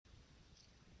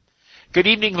Good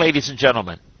evening, ladies and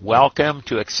gentlemen. Welcome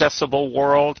to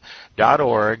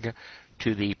accessibleworld.org,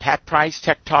 to the Pat Price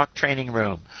Tech Talk Training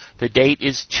Room. The date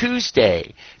is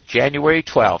Tuesday, January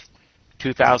 12th,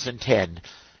 2010,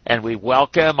 and we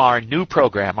welcome our new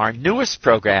program, our newest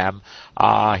program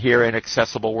here in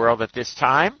Accessible World at this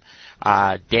time.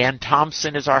 Dan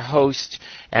Thompson is our host,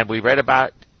 and we read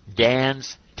about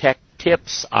Dan's tech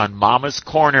tips on Mama's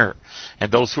Corner.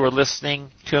 And those who are listening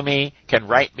to me can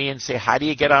write me and say, how do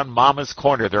you get on Mama's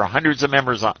Corner? There are hundreds of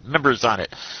members on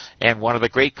it. And one of the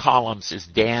great columns is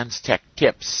Dan's Tech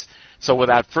Tips. So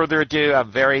without further ado,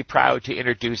 I'm very proud to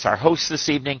introduce our host this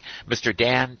evening, Mr.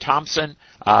 Dan Thompson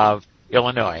of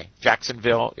Illinois,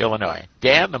 Jacksonville, Illinois.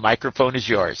 Dan, the microphone is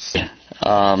yours.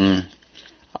 I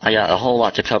got a whole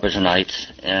lot to cover tonight,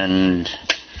 and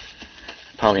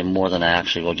probably more than I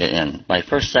actually will get in. My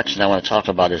first section I want to talk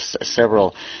about is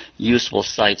several useful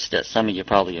sites that some of you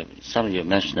have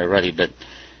mentioned already, but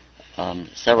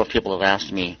several people have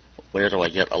asked me, where do I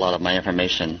get a lot of my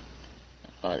information?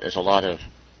 There's a lot of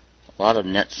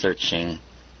net searching,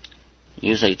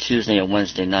 usually Tuesday and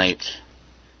Wednesday night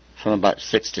from about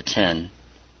 6 to 10.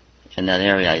 In that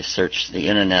area I search the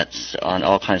internet on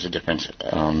all kinds of different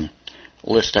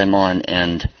lists I'm on,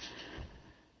 and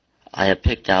I have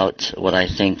picked out what I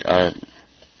think are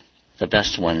the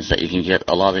best ones that you can get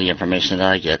a lot of the information that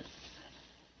I get,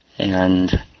 and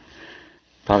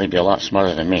probably be a lot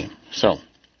smarter than me. So,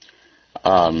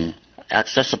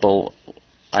 accessible,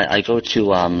 I go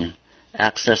to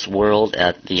Access World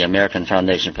at the American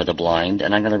Foundation for the Blind,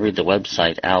 and I'm going to read the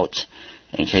website out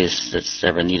in case it's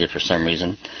ever needed for some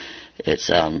reason. It's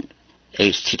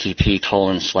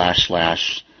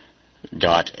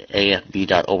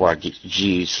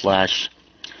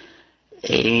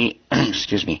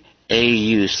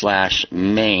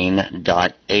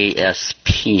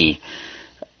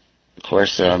Of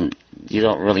course, you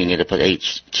don't really need to put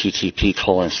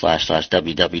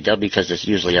http://www because it's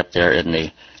usually up there in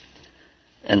the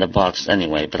box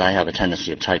anyway, but I have a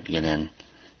tendency of typing it in.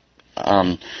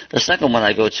 The second one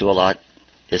I go to a lot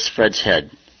is Fred's Head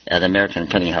at American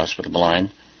Printing House for the Blind.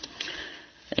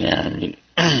 And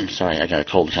sorry, I got a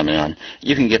cold coming on.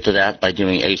 You can get to that by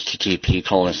doing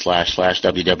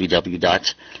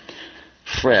http://www.freds,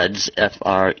 Freds,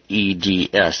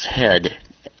 head,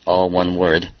 all one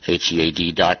word,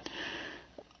 HEAD.info,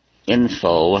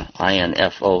 info/.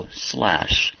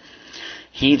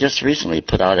 He just recently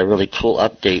put out a really cool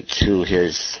update to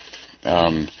his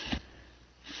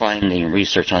finding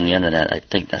research on the internet. I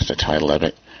think that's the title of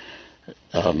it.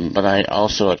 But I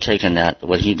also have taken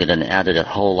what he did, and added a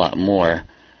whole lot more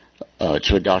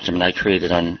to a document I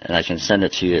created and I can send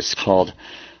it to you. It's called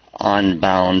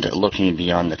Unbound, Looking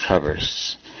Beyond the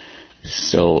Covers.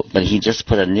 So, but he just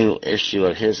put a new issue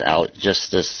of his out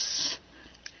just this,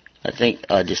 I think,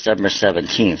 December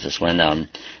 17th is when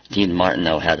Dean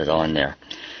Martineau had it on there.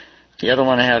 The other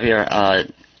one I have here,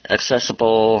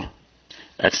 accessible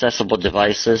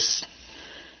devices,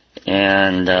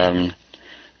 and that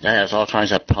has all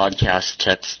kinds of podcast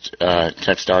text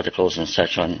articles and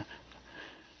such on,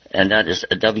 and that is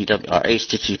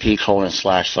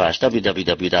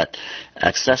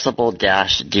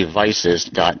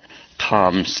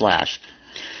http://www.accessible-devices.com/,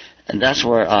 and that's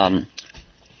where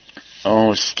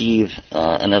Steve,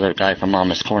 another guy from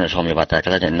Mama's Corner, told me about that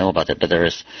because I didn't know about it. But there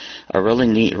is a really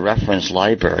neat reference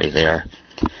library there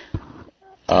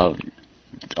of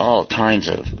all kinds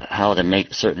of how to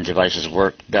make certain devices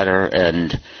work better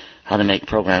and how to make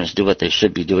programs do what they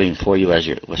should be doing for you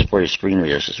for your screen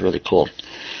readers. It's really cool.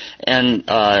 And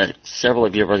several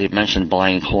of you have already mentioned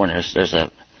Blind Corners. There's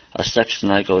a section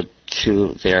I go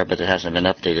to there, but it hasn't been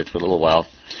updated for a little while.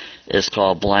 It's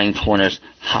called Blind Corners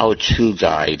How-To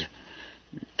Guide,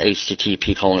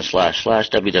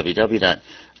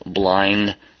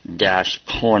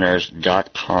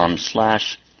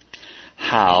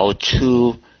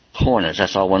 http://www.blindcorners.com/how-to-corners.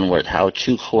 That's all one word,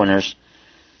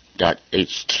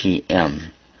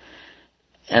 how-to-corners.htm.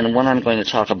 And one I'm going to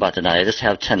talk about tonight, I just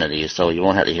have 10 of these, so you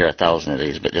won't have to hear 1,000 of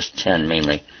these, but just 10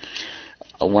 mainly.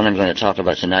 One I'm going to talk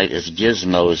about tonight is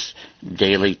Gizmo's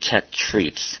Daily Tech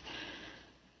Treats.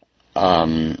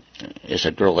 It's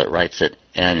a girl that writes it,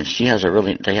 and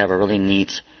they have a really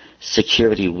neat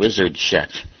security wizard check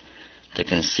that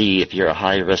can see if you're a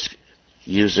high-risk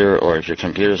user or if your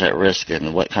computer's at risk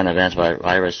and what kind of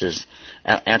antivirus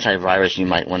you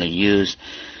might want to use.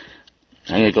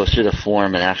 I'm going to go through the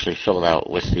form and actually fill it out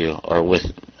with you,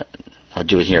 I'll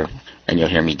do it here, and you'll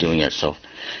hear me doing it.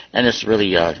 And it's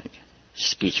really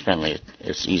speech-friendly.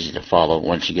 It's easy to follow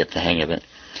once you get the hang of it.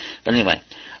 But anyway,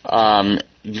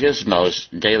 Gizmo's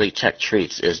Daily Tech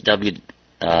Treats is the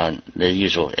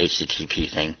usual HTTP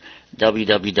thing,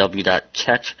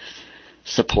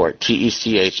 www.techsupport,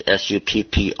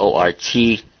 TECHSUPPORT,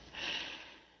 ALERT,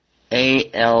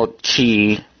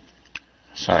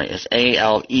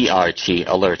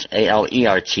 alert,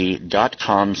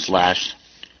 ALERT.com/,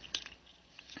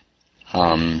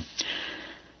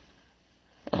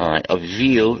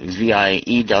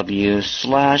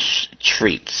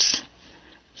 VIEW/treats.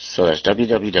 So that's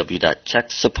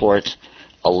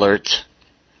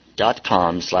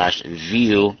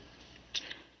www.techsupportalert.com/view.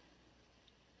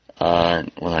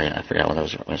 I forgot what I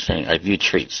was saying. I view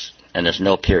treats, and there's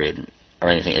no period or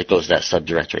anything. It goes to that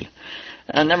subdirectory.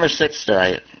 And number 6 that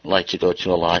I like to go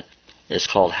to a lot is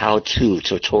called How-To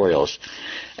Tutorials,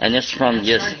 and it's from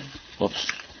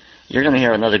Whoops. You're going to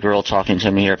hear another girl talking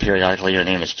to me here periodically. Her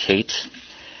name is Kate.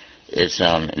 It's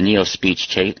NeoSpeech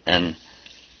Kate, and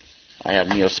I have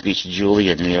NeoSpeech Julie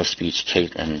and NeoSpeech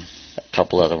Kate and a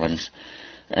couple other ones.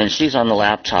 And she's on the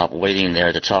laptop waiting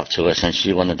there to talk to us, and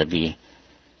she wanted to be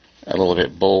a little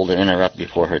bit bold and interrupt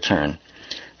before her turn.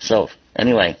 So,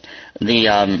 anyway, the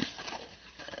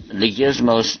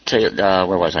Gizmos,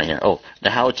 where was I here? Oh, the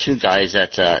how-to guys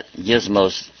at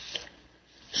Gizmos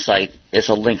site, it's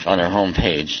a link on their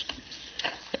homepage.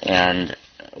 And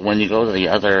when you go to the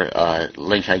other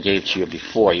link I gave to you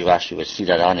before, you actually would see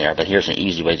that on there, but here's an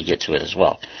easy way to get to it as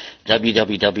well.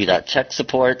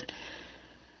 www.techsupport,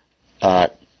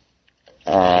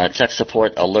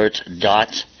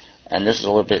 techsupportalert. And this is a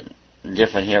little bit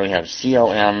different here. We have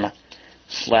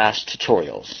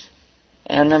com/tutorials.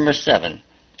 And number 7,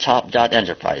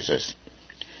 top.enterprises.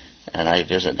 And I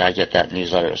get that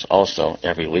newsletter also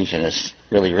every week, and it's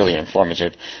really, really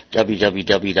informative.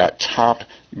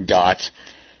 www.top.enterprises,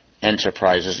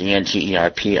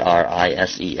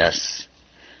 enterprises.com/tidbits,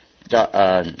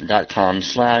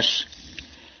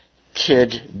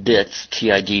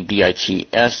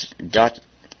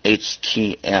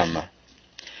 tidbits.htm.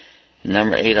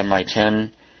 Number 8 on my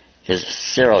 10 is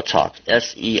Serotalk,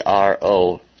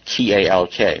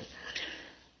 Serotalk.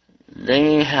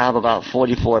 They have about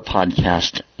 44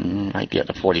 podcasts, might be up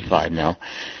to 45 now,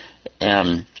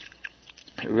 and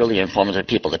really informative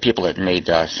people, the people that made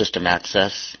System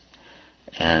Access,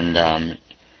 and I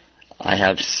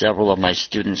have several of my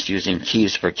students using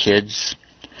Keys for Kids.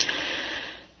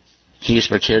 Keys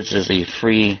for Kids is a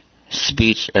free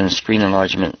speech and screen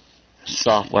enlargement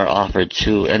software offered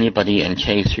to anybody in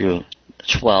K through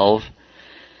 12.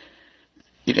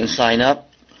 You can sign up,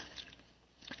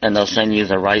 and they'll send you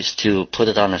the rights to put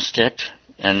it on a stick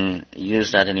and use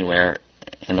that anywhere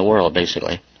in the world,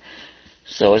 basically.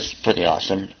 So it's pretty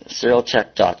awesome.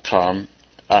 Serotech.com.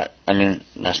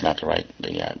 That's not the right.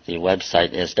 The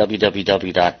website is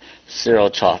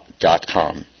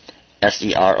www.serotalk.com.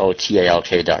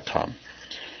 Serotalk.com.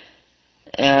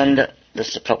 And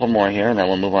just a couple more here, and then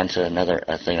we'll move on to another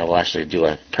thing. I will actually do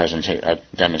a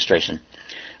demonstration.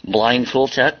 Blind Cool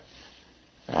Tech.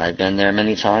 I've been there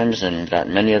many times and got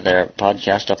many of their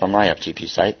podcasts up on my FTP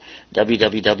site,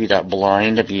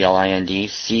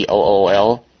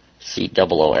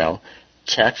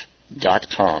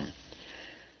 www.blindtech.com.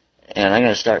 And I'm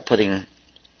going to start putting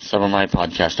some of my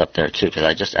podcasts up there too, because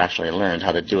I just actually learned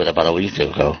how to do it about a week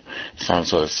ago. Sounds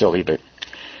sort of silly, but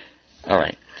all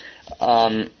right.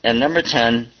 And number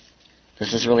 10,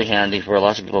 this is really handy for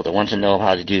lots of people that want to know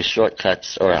how to do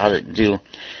shortcuts or how to do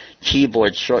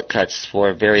keyboard shortcuts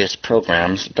for various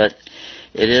programs, but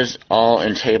it is all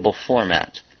in table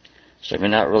format. So if you're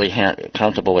not really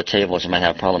comfortable with tables, you might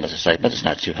have a problem with the site, but it's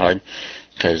not too hard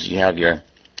because you have your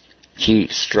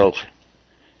keystroke,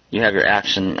 you have your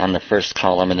action on the first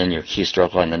column and then your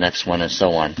keystroke on the next one and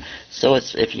so on. So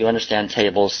if you understand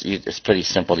tables, it's pretty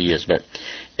simple to use, but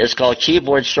it's called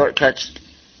Keyboard Shortcuts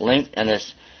link, and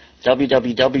it's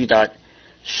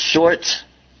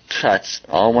www.shortcuts,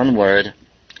 all one word,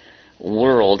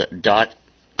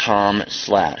 world.com/.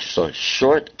 So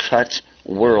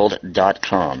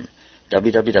shortcutworld.com.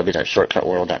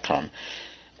 www.shortcutworld.com.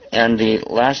 And the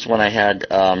last one I had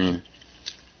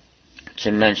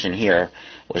to mention here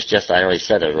was just, I already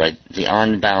said it, right? The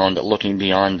Unbound, Looking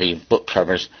Beyond the Book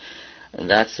Covers.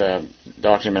 That's a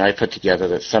document I put together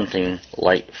that's something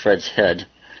like Fred's Head.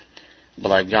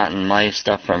 But I've gotten my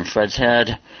stuff from Fred's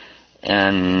Head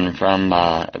and from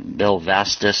Bill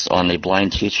Vastus on the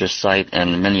Blind Teacher site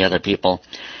and many other people.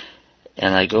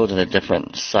 And I go to the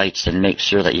different sites and make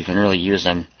sure that you can really use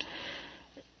them.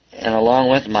 And along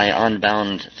with my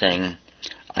Unbound thing,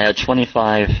 I have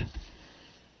 25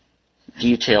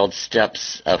 detailed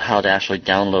steps of how to actually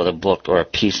download a book or a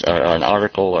piece or an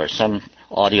article or some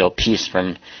audio piece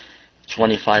from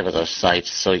 25 of those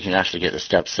sites, so you can actually get the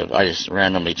steps of, I just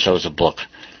randomly chose a book.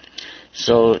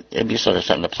 So it'd be sort of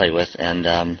something to play with,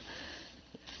 and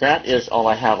that is all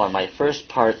I have on my first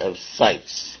part of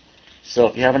sites. So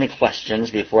if you have any questions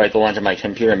before I go on to my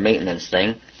computer maintenance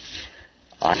thing,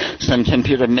 some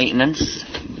computer maintenance.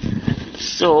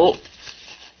 So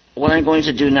what I'm going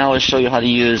to do now is show you how to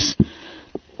use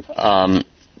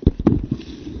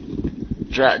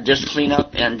disk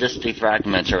cleanup and disk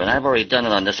defragmenter, and I've already done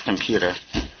it on this computer,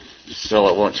 so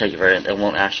it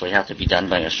won't actually have to be done,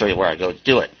 but I'm going to show you where I go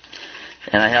do it.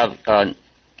 And I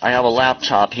have a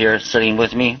laptop here sitting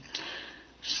with me,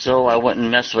 so I wouldn't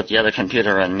mess with the other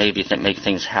computer and maybe make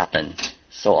things happen.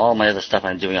 So all my other stuff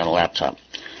I'm doing on a laptop.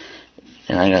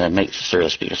 And I'm going to make serial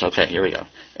speakers. Okay, here we go.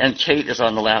 And Kate is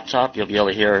on the laptop. You'll be able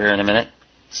to hear her here in a minute.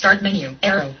 Start menu,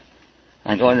 arrow.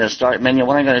 I'm going to the start menu.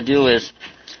 What I'm going to do is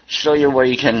show you where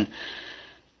you can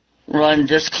run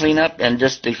disk cleanup and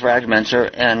disk defragmenter.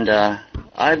 And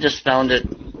I've just found it.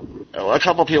 A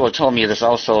couple people have told me this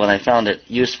also, and I found it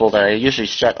useful that I usually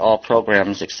shut all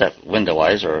programs except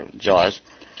Windows or JAWS.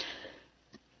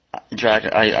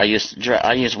 I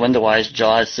use Windows,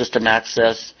 JAWS, System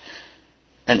Access,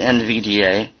 and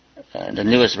NVDA. The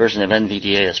newest version of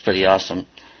NVDA is pretty awesome.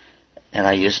 And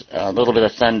I use a little bit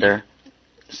of Thunder.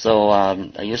 So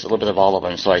I use a little bit of all of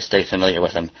them so I stay familiar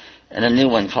with them. And a new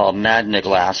one called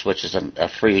MagnaGlass, which is a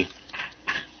free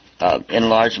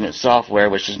enlargement software,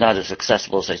 which is not as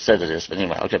accessible as I said it is. But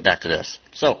anyway, I'll get back to this.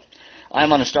 So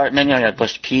I'm on the start menu. I'm going to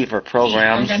push P for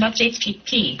programs. Program updates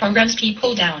P. Programs P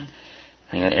pull down.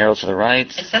 I'm going to arrow to the right.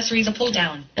 Accessories a pull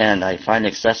down. And I find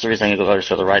accessories. I'm going to go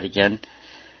to the right again.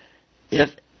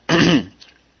 If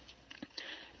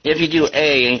you do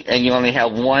A and you only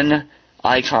have one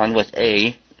icon with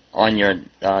A on your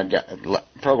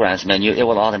programs menu, it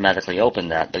will automatically open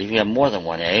that. But if you have more than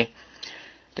one A,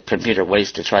 the computer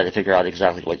waits to try to figure out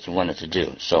exactly what you want it to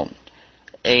do. So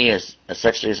A is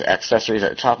accessories at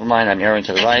the top of mine. I'm arrowing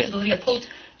to the right.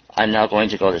 I'm now going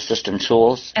to go to System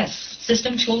Tools. S.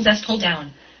 System Tools S pull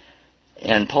down.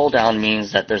 And pull down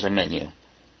means that there's a menu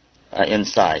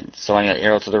inside. So I'm going to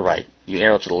arrow to the right. You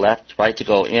arrow to the left, right to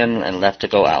go in, and left to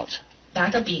go out.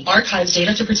 Backup B. Archives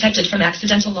data to protect it from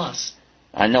accidental loss.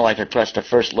 I know I could press the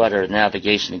first letter of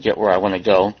navigation to get where I want to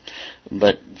go,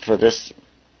 but for this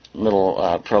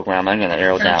little program, I'm going to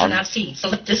arrow down. C.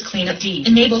 Select Disk Cleanup D.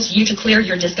 Enables you to clear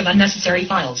your disk of unnecessary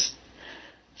files.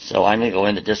 So I'm going to go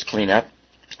into Disk Cleanup,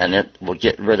 and it will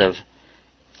get rid of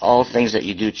all things that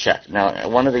you do check. Now,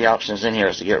 one of the options in here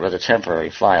is to get rid of temporary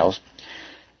files.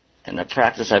 And the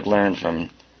practice I've learned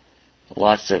from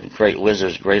lots of great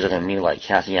wizards greater than me, like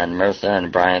Kathy Ann Murtha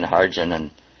and Brian Harjan and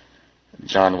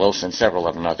John Wilson, several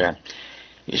of them out there.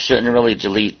 You shouldn't really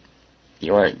delete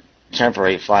your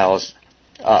temporary files.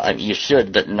 You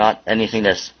should, but not anything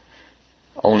that's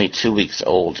only 2 weeks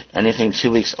old. Anything 2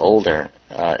 weeks older,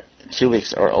 2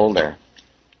 weeks or older.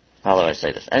 How do I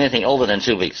say this? Anything older than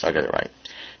 2 weeks, I'll get it right,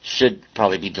 should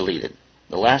probably be deleted.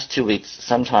 The last 2 weeks,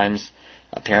 sometimes,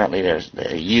 apparently,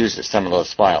 they use some of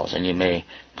those files, and you may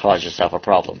cause yourself a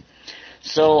problem.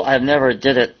 So I've never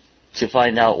did it to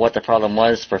find out what the problem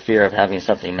was for fear of having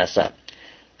something mess up.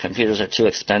 Computers are too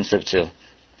expensive to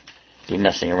be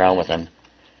messing around with them.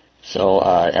 So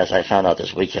as I found out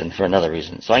this weekend for another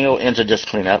reason. So I go into Disk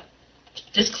Cleanup.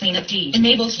 Disk Cleanup D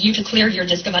enables you to clear your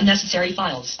disk of unnecessary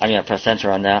files. I'm going to press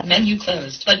Enter on that. Menu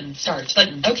closed. Button. Start.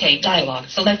 Button. OK. Dialog.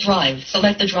 Select drive.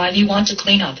 Select the drive you want to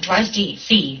clean up. Drive D.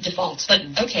 C. Defaults.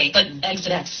 Button. OK. Button.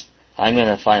 Exit X. I'm going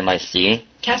to find my C.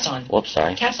 Caps on. Whoops,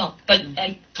 sorry. Caps on. Button.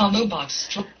 Combo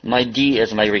box. My D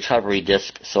is my recovery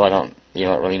disk, so I don't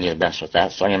really need to mess with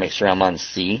that. So I'm going to make sure I'm on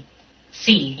C.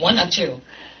 C. 1 of 2.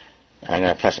 And I'm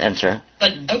going to press Enter.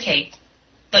 Button. OK.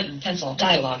 Button. Pencil.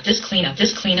 Dialog. Disk Cleanup.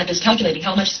 Disk Cleanup is calculating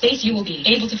how much space you will be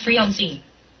able to free on C.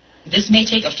 This may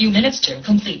take a few minutes to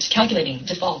complete. Calculating.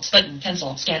 Default. Button.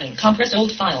 Pencil. Scanning. Compress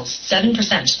old files. 7%.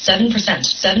 7%.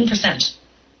 7%.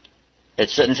 It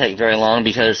shouldn't take very long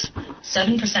because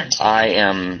 7%.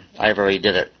 I've already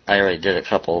did it. I already did it a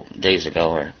couple days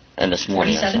ago and this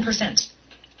morning. 47%.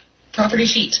 Property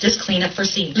sheet. Disk Cleanup for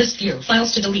C. List view.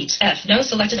 Files to delete. F. No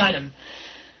selected item.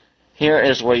 Here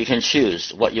is where you can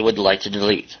choose what you would like to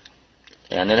delete.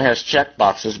 And it has check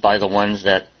boxes by the ones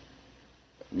that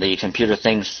the computer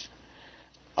thinks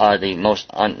are the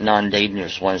most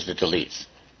non-dangerous ones to delete.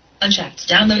 Unchecked.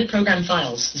 Downloaded program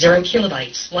files. 0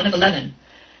 kilobytes. 1 of 11.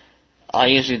 I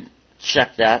usually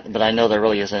check that, but I know there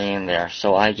really isn't any in there.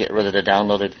 So I get rid of the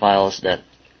downloaded files that,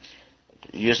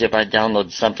 usually if I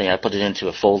download something, I put it into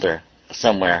a folder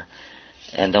somewhere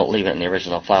and don't leave it in the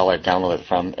original file I downloaded it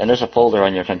from. And there's a folder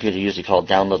on your computer usually called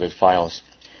downloaded files.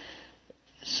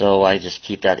 So I just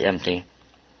keep that empty.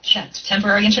 Checked.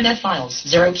 Temporary internet files.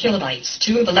 0 kilobytes.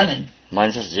 2 of 11.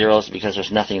 Mine's just zeros because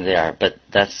there's nothing there, but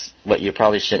that's what you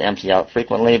probably should empty out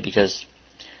frequently because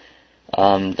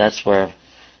that's where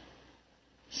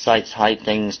sites hide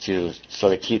things to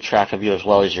sort of keep track of you as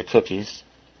well as your cookies.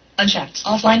 Unchecked.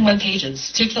 Offline web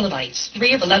pages. 2 kilobytes.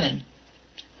 3 of 11.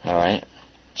 All right.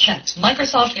 Checked.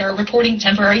 Microsoft error reporting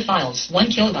temporary files. 1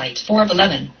 kilobyte. 4 of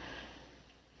 11.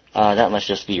 That must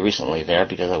just be recently there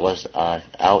because it was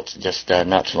out just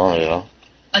not too long ago.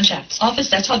 Unchecked. Office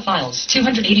desktop files.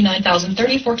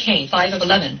 289,034K. 5 of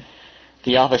 11.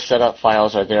 The Office setup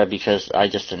files are there because I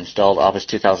just installed Office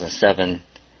 2007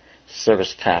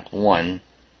 Service Pack 1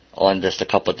 on just a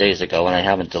couple of days ago, and I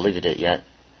haven't deleted it yet.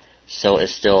 So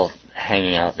it's still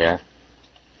hanging out there.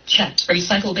 Checked.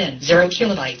 Recycle bin. 0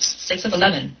 kilobytes. 6 of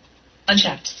 11.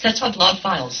 Unchecked. Set-top log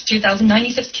files.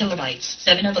 2,096 kilobytes.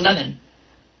 7 of 11.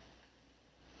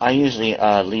 I usually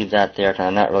leave that there because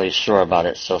I'm not really sure about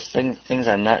it. So things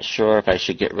I'm not sure if I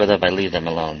should get rid of, I leave them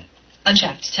alone.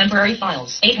 Unchecked. Temporary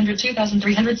files.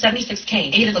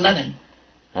 802,376K. 8 of 11.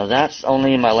 Now that's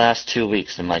only my last 2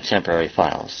 weeks in my temporary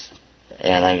files.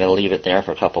 And I'm going to leave it there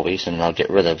for a couple of weeks and I'll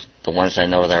get rid of the ones I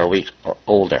know that are a week or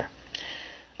older.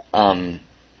 And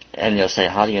you'll say,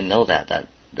 how do you know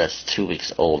that's 2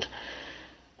 weeks old?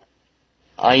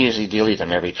 I usually delete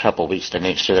them every couple of weeks to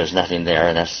make sure there's nothing there,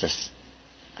 and that's just...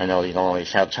 I know you don't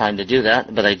always have time to do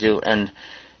that, but I do, and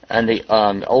the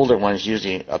older ones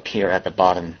usually appear at the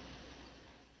bottom.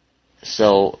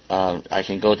 So I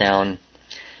can go down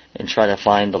and try to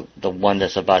find the one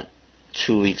that's about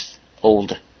 2 weeks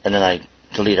old, and then I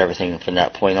delete everything from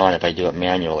that point on if I do it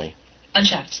manually.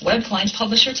 Unchecked. Web client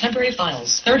publisher temporary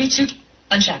files. 32.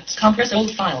 Unchecked. Compress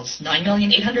old files.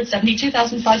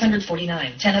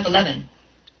 9,872,549. 10 of 11.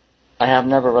 I have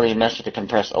never really messed with the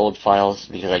compressed old files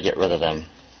because I get rid of them.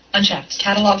 Unchecked.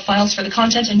 Catalog files for the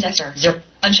content indexer. 0.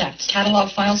 Unchecked.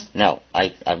 Catalog files. No,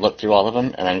 I've looked through all of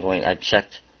them, and I've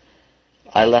checked.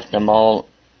 I left them all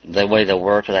the way they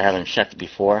were because I had them checked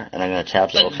before, and I'm going to tab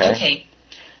to OK.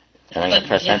 And I'm going to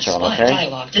press Enter on OK.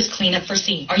 Dialog. This cleanup for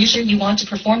C. Are you sure you want to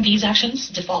perform these actions?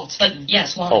 Default. Button.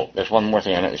 Yes. Why? Oh, there's one more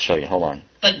thing I meant to show you. Hold on.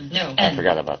 Button. No. I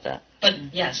forgot about that. Button.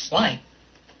 Yes. Why?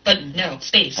 Button. No.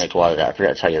 Space. I go out of that. I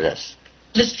forgot to tell you this.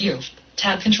 List view.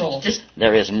 Tab control.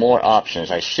 There is more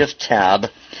options. I shift tab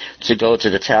to go to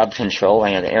the tab control.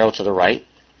 I have the arrow to the right.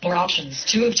 More options.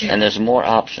 2 of 2. And there's more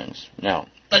options. Now.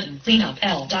 Button. Cleanup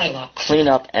L. Dialog.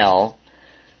 Cleanup L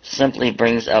simply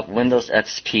brings up Windows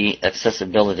XP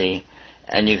accessibility,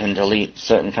 and you can delete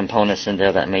certain components in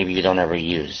there that maybe you don't ever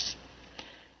use.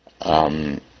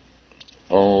 They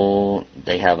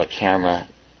have a camera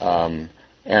and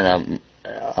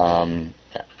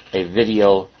a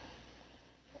video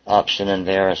option in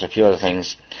there. There's a few other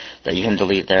things that you can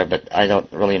delete there, but I don't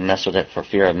really mess with it for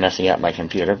fear of messing up my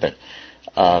computer. But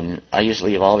I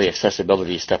usually leave all the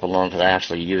accessibility stuff alone because I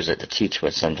actually use it to teach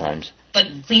with sometimes.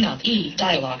 Button. Cleanup E.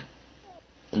 Dialog.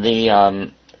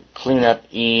 The Cleanup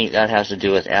E, that has to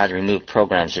do with add and remove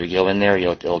programs. If you go in there,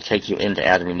 it'll take you into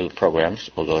add and remove programs.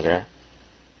 We'll go there.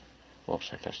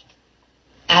 Whoops, I pressed.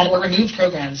 Add or remove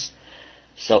programs.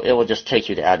 So it will just take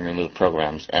you to add and remove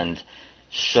programs and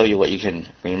show you what you can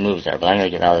remove there. But I'm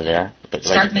going to get out of there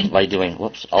by doing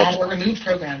add or remove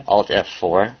program. Alt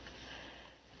F4,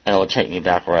 and it will take me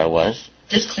back where I was.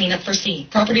 Disk cleanup for C.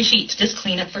 Property sheet. Disk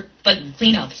cleanup for button.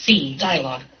 Cleanup C.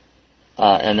 Dialog.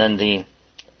 And then the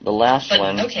last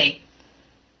button, one. OK.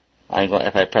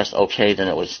 If I press OK, then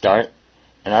it would start.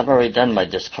 And I've already done my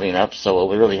disk cleanup, so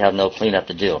we really have no cleanup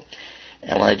to do.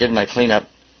 And when I did my cleanup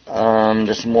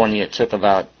this morning, it took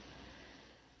about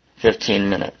 15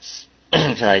 minutes.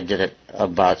 Because I did it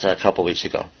about a couple weeks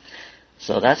ago.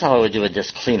 So that's how I would do a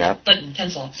disk cleanup. Button.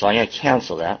 Cancel. So I'm going to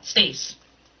cancel that. Space.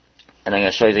 And I'm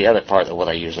going to show you the other part of what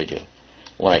I usually do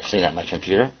when I clean up my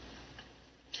computer.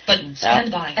 Button.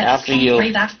 Stand by. After you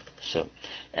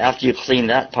clean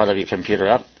that part of your computer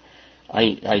up,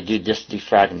 I do disk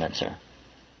defragmenter.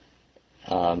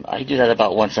 I do that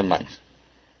about once a month.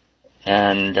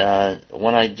 And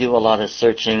when I do a lot of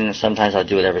searching, sometimes I'll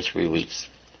do it every 3 weeks.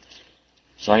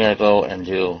 So I'm going to go and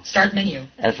do... Start menu.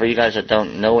 And for you guys that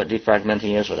don't know what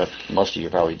defragmenting is, what most of you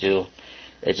probably do,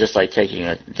 it's just like taking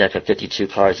a deck of 52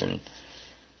 cards and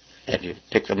you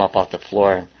pick them up off the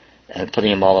floor and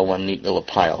putting them all in one neat little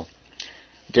pile.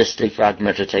 This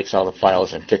defragmenter takes all the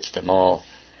files and fits them all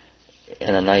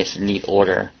in a nice, neat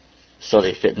order so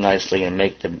they fit nicely and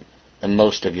make the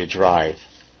most of your drive.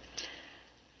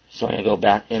 So I'm going to go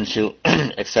back into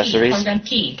accessories.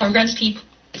 Programs P.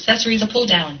 Accessories, a pull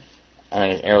down. And I'm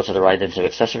going to arrow to the right into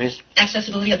accessories.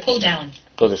 Accessibility, a pull down.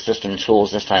 Go to system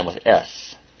tools, this time with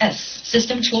S. S.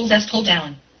 System tools, S, pull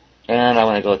down. And I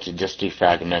want to go to just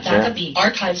defragmenter. Backup B.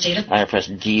 Archives data. I press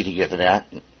D to get to that.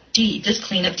 D. Disk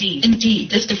cleanup D. In D.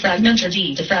 Disk defragmenter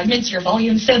D. Defragments your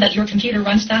volume so that your computer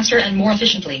runs faster and more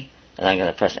efficiently. And I'm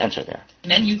going to press enter there.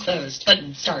 Menu closed.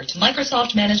 Button start.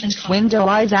 Microsoft Management.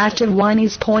 Windows Active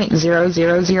Windows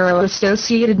 .000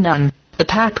 associated none. The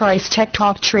Pat Price Tech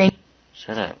Talk train.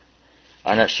 Shut up.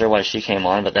 I'm not sure why she came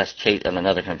on, but that's Kate on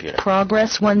another computer.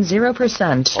 Progress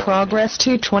 10%. Progress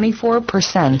to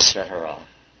 24%. Shut her off.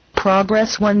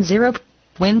 Progress 10.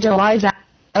 Windows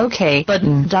OK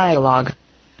button dialog.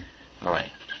 All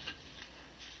right.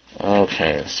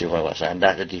 Okay, let's see where was I. I'm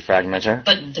back to defragmenter.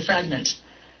 Button defragment.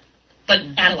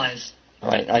 Button analyze. All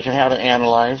right, I can have it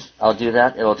analyzed. I'll do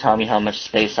that. It'll tell me how much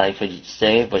space I could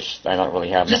save, which I don't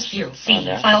really have Disk much view. on C.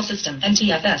 there. File system.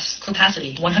 NTFS.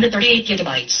 Capacity 138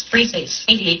 gigabytes. Free space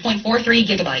 88.43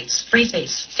 gigabytes. Free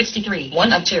space 63.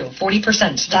 1 of 2.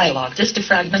 40%. Dialog. Disk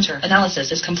defragmenter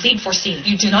analysis is complete for C.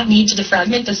 You do not need to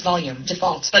defragment this volume.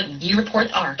 Default. Button. View report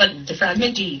R. Button.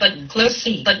 Defragment D. Button. Close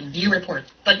C. Button. View report.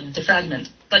 Button. Defragment.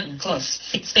 Button. Close.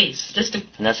 Space. Disk.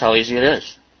 And that's how easy it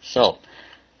is. So,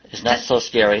 it's not so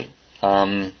scary.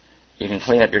 You can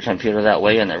clean up your computer that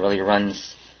way, and it really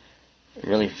runs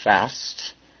really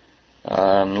fast.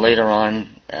 Later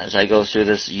on, as I go through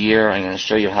this year, I'm going to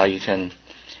show you how you can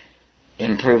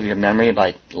improve your memory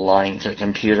by lying to the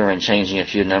computer and changing a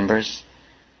few numbers.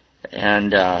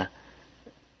 And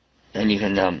you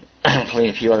can clean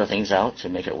a few other things out to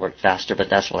make it work faster, but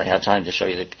that's what I have time to show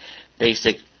you, the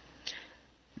basic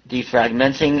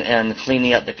defragmenting and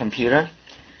cleaning up the computer.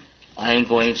 I'm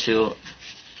going to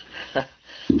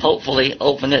hopefully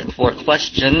open it for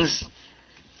questions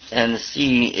and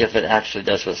see if it actually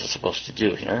does what it's supposed to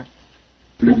do here.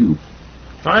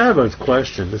 I have a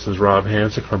question. This is Rob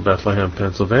Hansen from Bethlehem,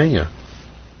 Pennsylvania.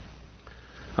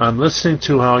 I'm listening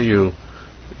to how you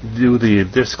do the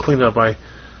disk cleanup.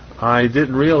 I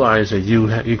didn't realize that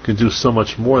you could do so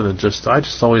much more than just. I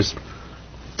just always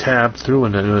tabbed through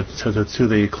and to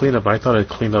the cleanup. I thought it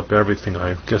cleaned up everything.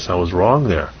 I guess I was wrong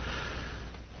there.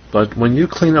 But when you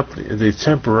clean up the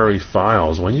temporary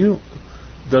files,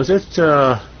 does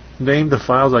it name the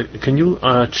files? Like, can you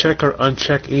check or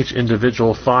uncheck each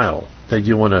individual file that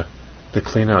you want to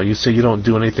clean out? You say you don't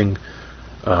do anything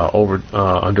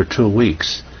under 2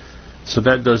 weeks. So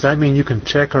does that mean you can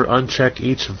check or uncheck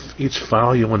each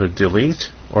file you want to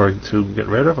delete or to get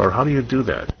rid of, or how do you do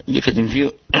that? You can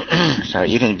view,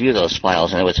 you can view those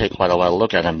files, and it would take quite a while to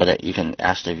look at them, but you can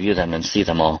actually view them and see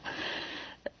them all.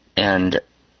 And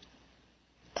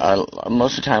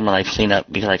most of the time when I clean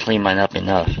up, because I clean mine up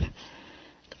enough,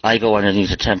 I go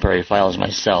underneath the temporary files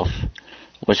myself,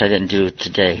 which I didn't do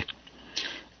today.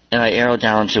 And I arrow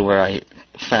down to where I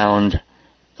found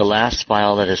the last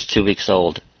file that is 2 weeks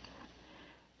old,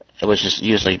 which is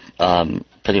usually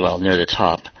pretty well near the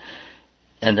top.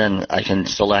 And then I can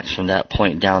select from that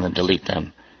point down and delete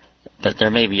them. But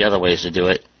there may be other ways to do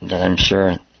it that I'm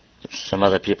sure some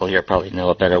other people here probably know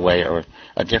a better way or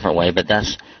a different way, but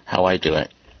that's how I do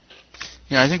it.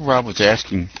 Yeah, I think Rob was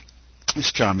asking,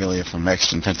 it's John Melia from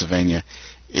Exton, Pennsylvania,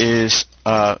 is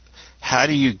how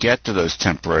do you get to those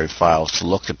temporary files to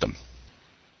look at them?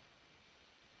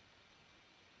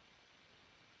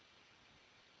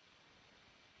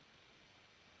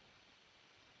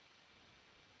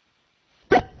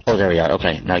 Oh, there we are.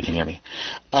 Okay, now you can hear me.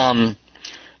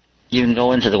 You can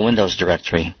go into the Windows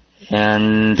directory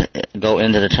and go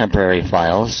into the temporary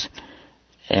files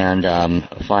and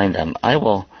find them.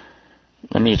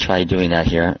 Let me try doing that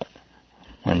here.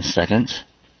 1 second.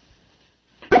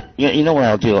 You know what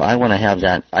I'll do? I want to have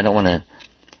that. I don't want to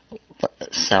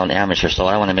sound amateur, so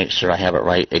I want to make sure I have it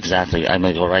right exactly. I'm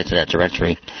going to go right to that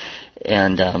directory.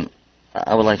 And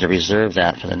I would like to reserve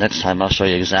that for the next time. I'll show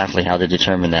you exactly how to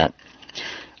determine that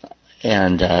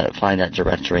and find that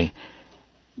directory.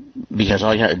 Because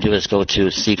all you have to do is go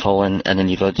to C:, and then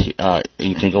you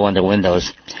can go under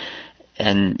Windows,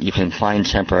 and you can find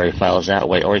temporary files that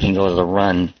way, or you can go to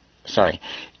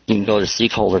you can go to C:,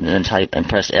 and then type and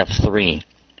press F3,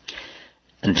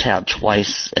 and tap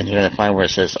twice, and you're going to find where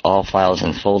it says All Files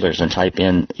and Folders, and type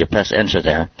in, you press Enter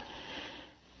there,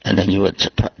 and then you would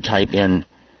type in,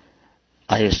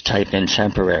 I just type in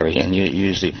temporary, and it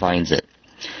usually finds it.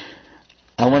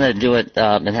 I want to do it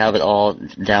and have it all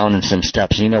down in some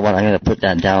steps. You know what? I'm going to put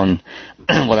that down.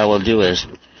 What I will do is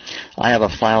I have a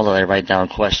file that I write down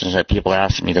questions that people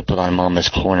ask me to put on Mama's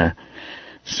Corner.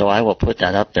 So I will put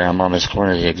that up there on Mama's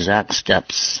Corner, the exact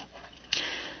steps.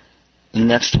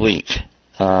 Next week,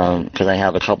 because I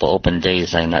have a couple open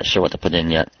days, I'm not sure what to put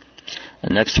in yet.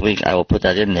 And next week I will put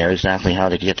that in there, exactly how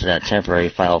to get to that temporary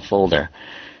file folder,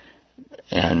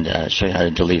 and show you how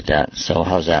to delete that. So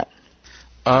how's that?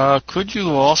 Could you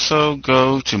also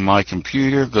go to my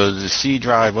computer, go to the C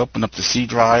drive, open up the C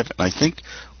drive, and I think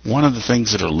one of the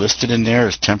things that are listed in there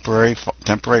is temporary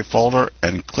folder,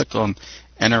 and click on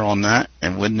enter on that,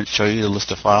 and wouldn't it show you the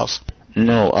list of files?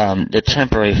 No, the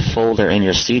temporary folder in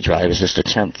your C drive is just a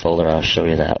temp folder. I'll show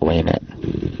you that. Wait a minute.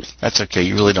 That's okay.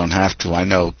 You really don't have to. I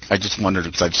know. I just wondered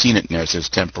because I've seen it in there. It says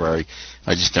temporary.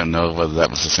 I just don't know whether that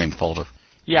was the same folder.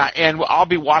 Yeah, and I'll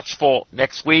be watchful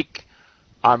next week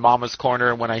on Mama's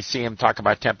Corner. When I see him talk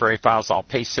about temporary files, I'll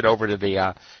paste it over to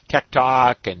the Tech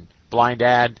Talk and Blind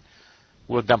Ad.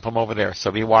 We'll dump them over there.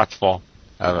 So be watchful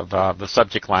of the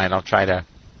subject line. I'll try to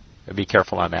be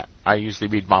careful on that. I usually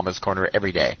read Mama's Corner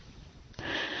every day.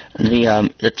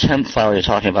 The temp file you're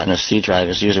talking about in the C drive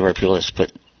is usually where people just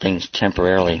put things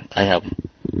temporarily.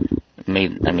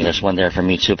 There's one there for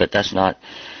me too, but that's not.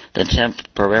 The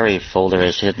temporary folder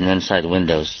is hidden inside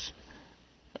Windows.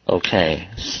 Okay,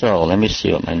 so let me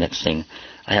see what my next thing.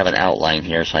 I have an outline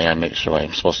here, so I gotta make sure what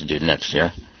I'm supposed to do next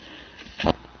here.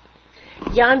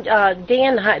 Yeah,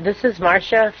 Dan, hi, this is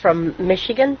Marcia from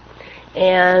Michigan,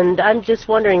 and I'm just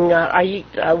wondering,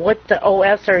 what the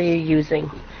OS are you using?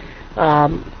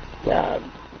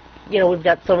 We've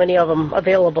got so many of them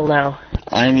available now.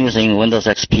 I'm using Windows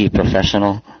XP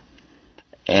Professional,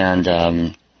 and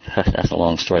that's a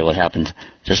long story what happened.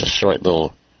 Just a short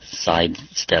little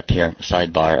sidebar.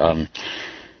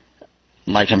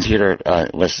 My computer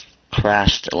was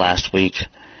crashed last week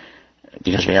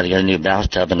because we had to get a new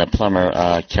bathtub, and the plumber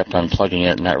kept unplugging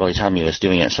it and not really telling me he was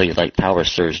doing it, so he power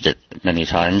surged it many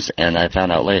times, and I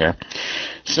found out later.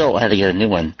 So I had to get a new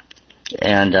one.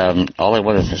 And all I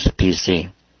wanted was a PC.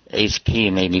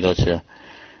 HP made me go to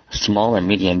small and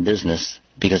medium business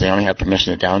because they only had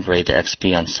permission to downgrade to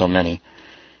XP on so many.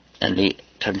 And the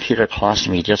computer cost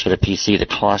me, just for the PC, the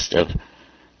cost of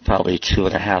probably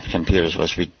 2.5 computers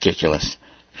was ridiculous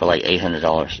for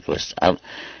 $800. It was I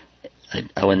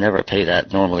would never pay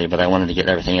that normally, but I wanted to get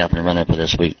everything up and running for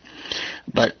this week.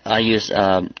 But I use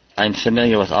I'm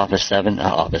familiar with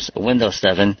Windows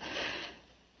 7.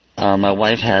 My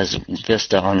wife has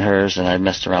Vista on hers, and I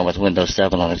messed around with Windows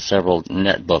 7 on several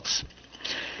netbooks.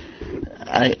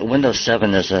 Windows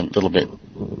 7 is a little bit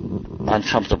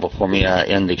uncomfortable for me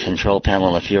in the control panel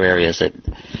in a few areas. It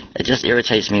just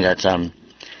irritates me that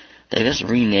they just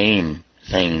rename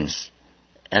things,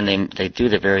 and they do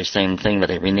the very same thing, but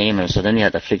they rename them, so then you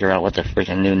have to figure out what the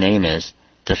freaking new name is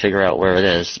to figure out where it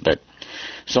is.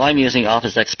 So I'm using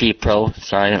Office XP Pro.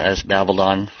 Sorry, I just babbled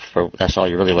on. That's all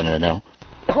you really wanted to know.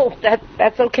 Oh,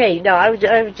 that's okay. No, I was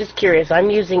just curious. I'm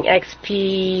using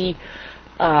XP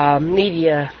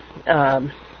Media.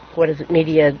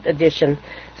 Media Edition.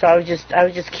 So I was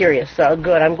just curious. So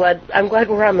good. I'm glad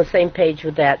we're on the same page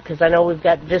with that, because I know we've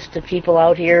got Vista people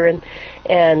out here and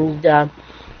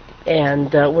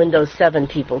Windows 7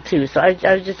 people too. So I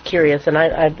was just curious, and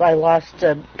I lost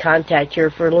contact here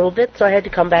for a little bit, so I had to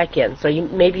come back in. So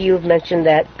maybe you've mentioned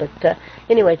that, but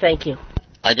anyway, thank you.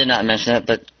 I did not mention it,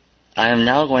 but I am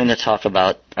now going to talk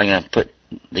about. I'm going to put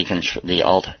the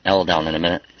Alt L down in a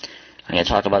minute. I'm going to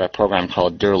talk about a program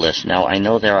called Durlist. Now, I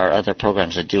know there are other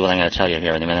programs that do what I'm going to tell you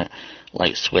here in a minute,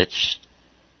 like Switch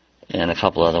and a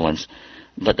couple other ones.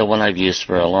 But the one I've used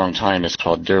for a long time is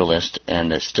called Durlist,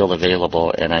 and it's still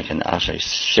available, and I can actually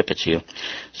ship it to you.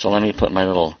 So let me put my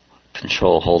little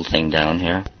control hold thing down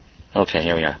here. Okay,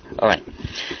 here we are. All right.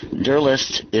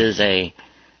 Durlist is a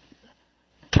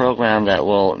program that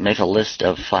will make a list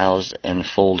of files and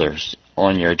folders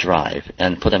on your drive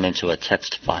and put them into a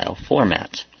text file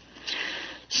format.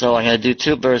 So I'm going to do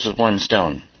two birds with one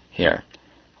stone here.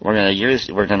 We're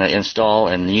going to install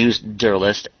and use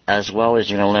Durlist, as well as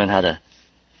you're going to learn how to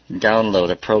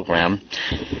download a program.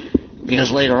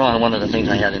 Because later on, one of the things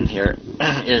I had in here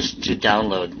is to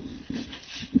download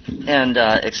and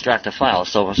extract a file.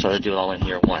 So we'll sort of do it all in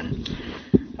here one.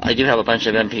 I do have a bunch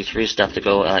of MP3 stuff to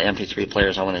go, MP3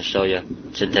 players I want to show you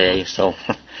today. So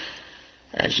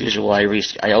as usual, I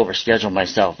overschedule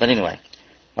myself. But anyway.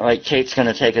 All right, Kate's going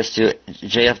to take us to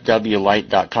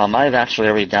jfwlight.com. I've actually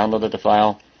already downloaded the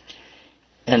file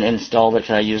and installed it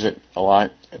because I use it a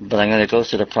lot. But I'm going to go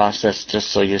through the process just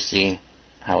so you see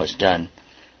how it's done.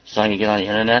 So I can get on the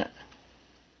internet?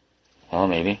 Well,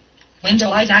 maybe.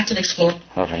 Windows Active Explorer.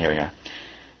 Okay, here we are.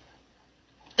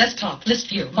 Desktop, list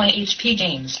view, my HP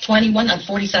games, 21 of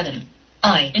 47.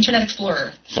 Internet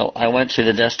Explorer. So I went to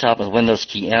the desktop with Windows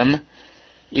key M.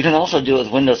 You can also do it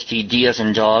with Windows key D as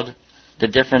in dog. The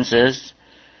difference is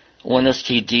Windows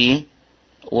key D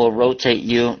will rotate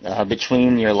you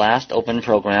between your last open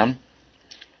program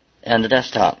and the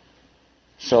desktop.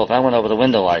 So if I went over to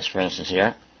Windows, for instance,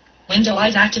 here.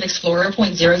 Windows Active Explorer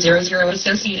 .000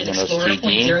 Associated Explorer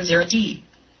 .00D.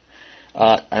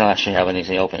 I don't actually have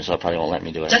anything open, so it probably won't let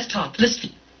me do it. Desktop. List.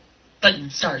 Button.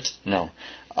 Start. No.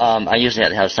 I usually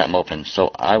have to have something open,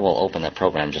 so I will open that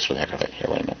program just for the heck of it. Here,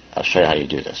 wait a minute. I'll show you how you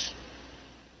do this.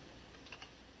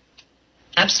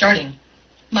 App starting.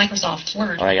 Microsoft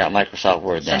Word. All right, I got Microsoft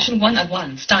Word now. Section 1 of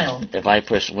 1. Style. If I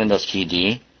push Windows key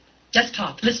D,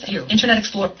 Desktop. List view. Internet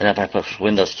Explorer. and if I push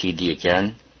Windows key D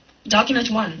again, Document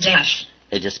 1 dash.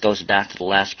 it just goes back to the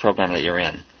last program that you're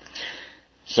in.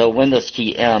 So Windows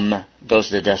key M goes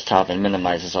to the desktop and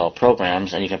minimizes all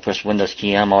programs, and you can push Windows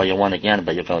key M all you want again,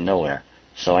 but you'll go nowhere.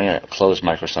 So I'm going to close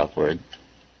Microsoft Word.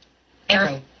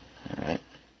 Arrow. All right.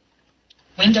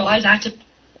 Window eyes active.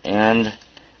 And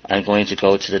I'm going to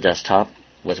go to the desktop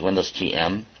with Windows key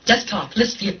M Desktop.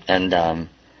 List view. and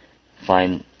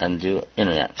find undo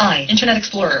Internet. Internet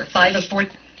Explorer 5 of 4.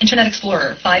 Internet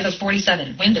Explorer 5 of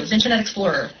 47. Windows Internet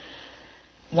Explorer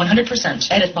 100%.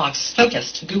 Edit box.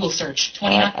 Focused. Google search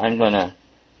 29. I'm gonna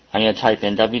type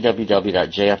in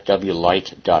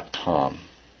www.jfwlight.com.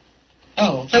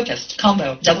 Oh, focused.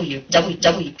 Combo.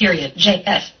 www. Period.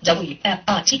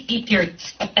 JFWFITE. Period.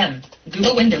 M.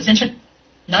 Google Windows Internet.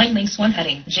 9 links. 1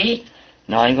 heading. J.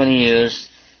 Now I'm going to use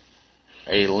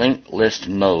a linked list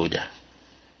mode.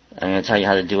 I'm going to tell you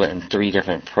how to do it in 3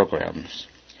 different programs.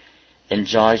 In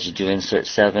JAWS you do insert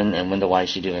 7, and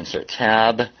Windows you do insert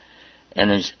tab,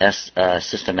 and in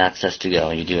System Access to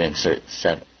Go you do insert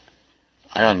 7.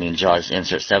 I don't mean JAWS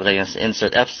insert 7, I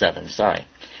insert F7, sorry.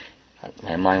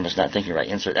 My mind was not thinking right.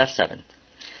 Insert F7.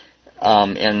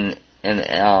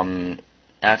 In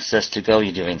Access to Go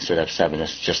you do insert F7.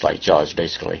 It's just like JAWS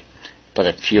basically, but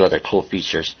a few other cool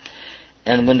features.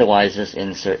 And Windows is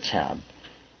insert tab.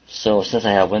 So since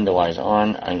I have Windows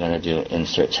on, I'm going to do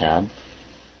insert tab.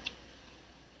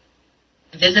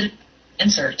 Visit.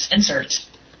 Insert.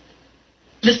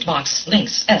 List box.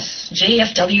 Links. S.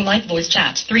 JFW Light Voice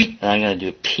Chat 3. And I'm going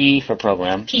to do P for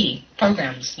program. P.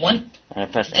 Programs 1. I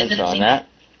press Visit enter on link. that.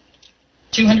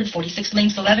 246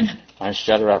 links 11. I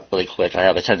shut her up really quick. I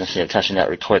have a tendency of touching that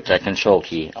control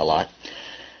key a lot.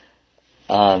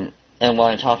 And while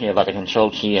I'm talking about the control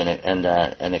key and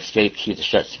an escape key to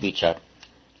shut speech up,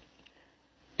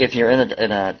 if you're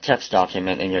in a text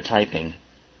document and you're typing,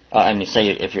 say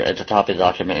if you're at the top of the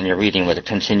document and you're reading with a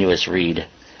continuous read,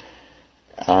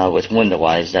 with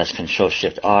Windows, that's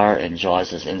Control-Shift-R, and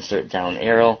JAWS is insert down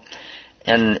arrow,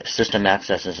 and System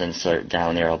Access is insert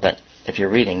down arrow. But if you're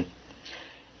reading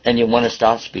and you want to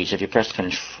stop speech, if you press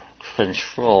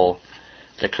Control,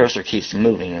 the cursor keeps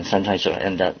moving, and sometimes you'll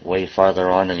end up way farther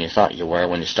on than you thought you were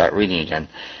when you start reading again.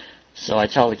 So I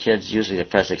tell the kids usually to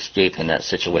press Escape in that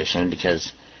situation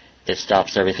because it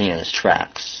stops everything in its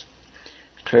tracks.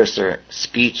 Cursor,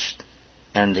 speech,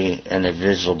 and the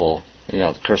visible,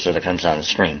 the cursor that comes on the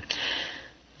screen.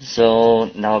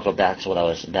 So now I'll go back to what I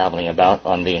was babbling about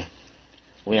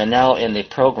we are now in the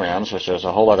programs, which there's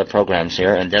a whole lot of programs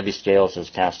here, and Debbie Scales has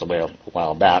passed away a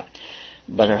while back,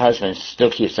 but her husband still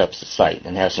keeps up the site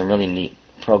and has some really neat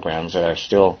programs that are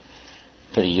still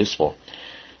pretty useful.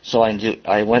 So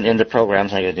I went into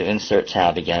programs, I go to insert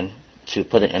tab again to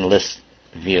put it in list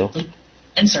view.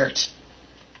 Insert.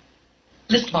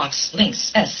 List box.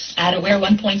 Links. S. Add aware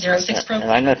 1.06 pro. And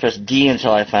I'm going to press D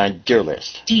until I find Dear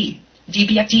List. D.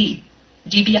 DBFD.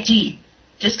 DBFD.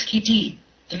 Disk key D.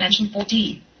 Dimension 4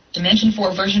 D. Dimension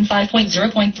 4 version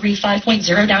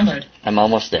 5.0.35.0 download. I'm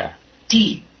almost there.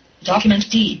 D. Document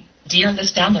D. Dear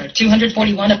List download.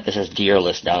 241 This is Dear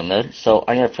List download. So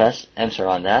I'm going to press enter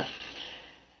on that.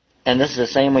 And this is the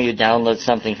same way you download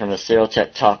something from the Serial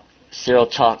Talk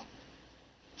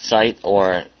site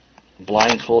or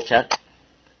Blind Cool Tech.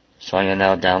 So I'm going to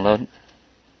now download.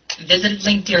 Visit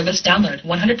link Dear List download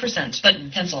 100% button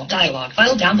pencil dialog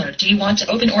file download. Do you want to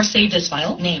open or save this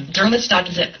file? Name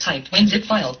dearlist.zip. Type WinZip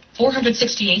file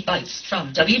 468 bytes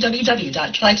from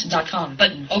www.flight.com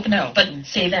button open O button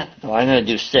save app. Well, I'm going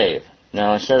to do save.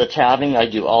 Now instead of tabbing, I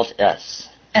do Alt S.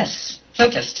 S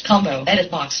focused combo edit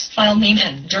box file name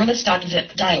N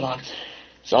dearlist.zip dialog.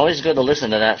 It's always good to listen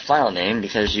to that file name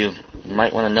because you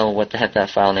might want to know what the heck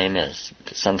that file name is.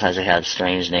 Sometimes they have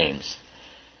strange names.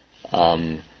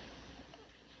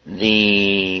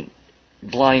 The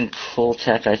Blind Cool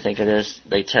Tech, I think it is,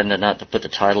 they tend to not to put the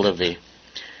title of the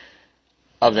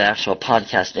actual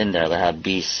podcast in there. They have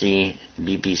BC,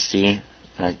 BBC.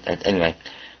 Anyway,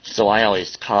 so I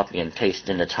always copy and paste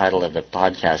in the title of the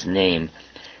podcast name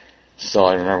so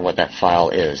I remember what that file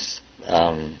is.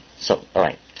 All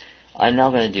right. I'm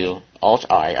now going to do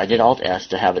Alt-I. I did Alt-S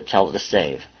to have it tell it to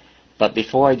save. But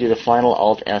before I do the final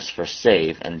Alt-S for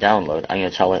save and download, I'm going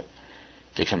to tell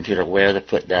the computer where to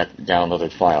put that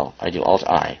downloaded file. I do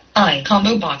Alt-I. I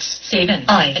combo box save in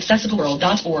I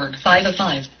accessibleworld.org 5 of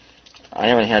 5.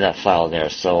 I already had that file there,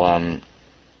 so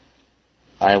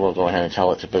I will go ahead and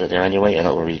tell it to put it there anyway, and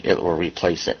it will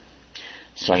replace it.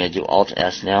 So I'm going to do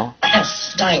Alt-S now.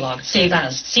 S. Dialog. Save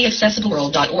as. See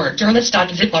accessibleworld.org.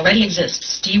 Journalist.zip already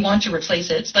exists. Do you want to replace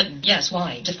it? Button. Yes.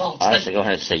 Why? Default. I have to go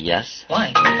ahead and say yes.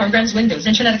 Why? Programs Windows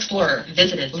Internet Explorer.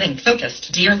 Visited. Link.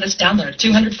 Focused. Dear list download.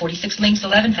 246 links.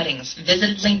 11 headings.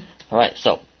 Visited link. Alright,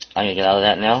 so I'm going to get out of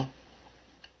that now.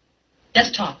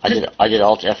 Desktop. I did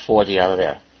Alt F4 to get out of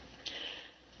there.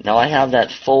 Now I have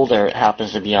that folder, it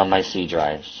happens to be on my C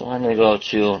drive. So I'm going to go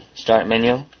to Start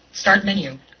Menu. Start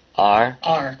menu. R.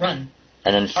 Run.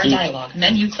 And then R dialog.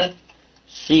 Menu clip.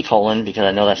 C colon, because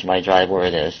I know that's my drive where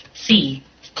it is. C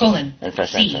colon. And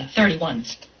press C enter. 31.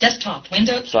 Desktop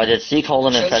window. So I did C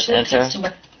colon and press enter. Shortcuts to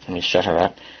Let me shut her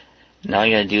up. Now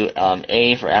you're going to do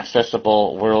A for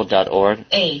accessibleworld.org.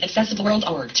 A.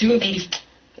 Accessibleworld.org. 2 of 80.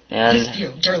 And List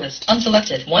view. Dirlist.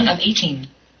 Unselected. 1 of 18.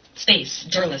 Space.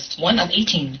 Dirlist. 1 of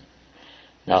 18.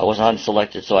 now it was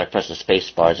unselected, so I pressed the space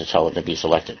bar to tell it to be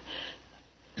selected.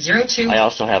 02. I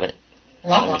also have it.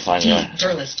 Raw Fine, D. yeah.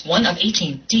 Dirlist. 1 of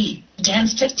 18. D.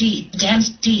 Dan's tip D. Dan's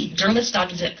D.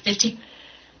 Dirlist.zip. 50.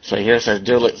 So here it says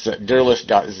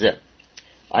dirlist.zip.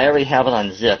 I already have it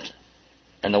unzipped.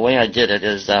 And the way I did it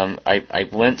is I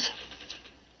went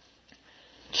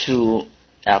to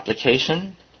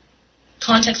Application,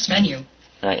 Context menu.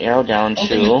 and I arrow down Open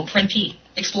to, with Print P.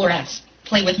 Explore X.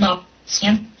 Play with Mop.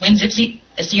 Scan. WinZip Z.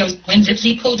 SEO. WinZip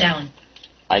Z pull down.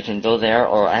 I can go there,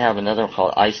 or I have another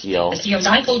called ICO. SEO's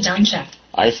I pull down check.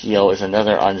 ICO is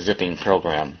another unzipping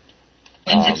program.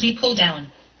 WinZip Z pull down.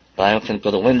 But I can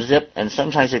go to WinZip, and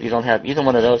sometimes if you don't have either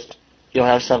one of those, you'll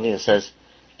have something that says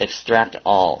Extract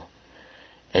All.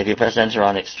 And if you press enter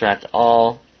on Extract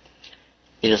All,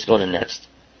 you just go to Next,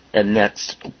 and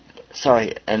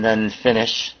then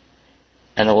Finish,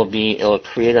 and it will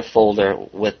create a folder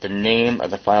with the name of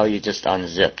the file you just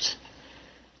unzipped.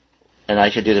 And I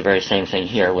could do the very same thing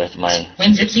here with my,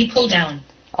 WinZip Z pull down.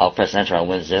 I'll press enter on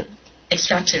WinZip.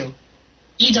 Extract to.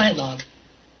 E dialog.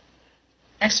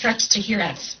 Extract to here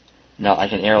X. Now I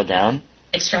can arrow down,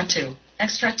 Extract to.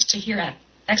 Extract to here X.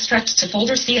 Extract to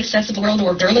folder C accessible world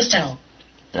or Dirlist L.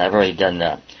 and I've already done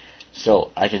that.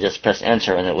 So I could just press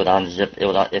enter and it would unzip, it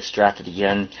would extract it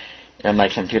again, and my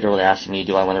computer would ask me,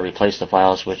 do I want to replace the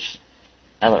files, which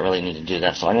I don't really need to do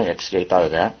that, so I'm going to escape out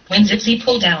of that. WinZip Z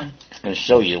pull down. And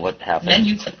show you what happened.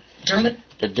 Menu click. Dirlist.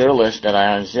 The dir list that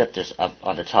I unzipped is up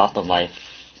on the top of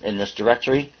in this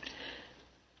directory.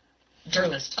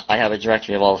 Dirlist. I have a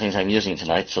directory of all the things I'm using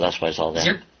tonight, so that's why it's all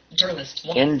there. Dirlist.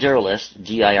 In dir list,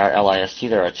 DIRLIST,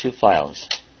 there are 2 files.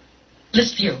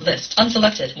 List view. List.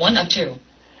 Unselected. 1 of 2.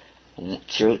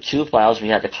 2 files we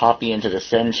had to copy into the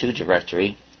send to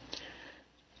directory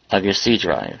of your C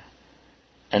drive.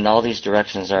 And all these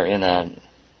directions are in a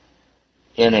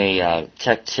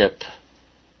tech tip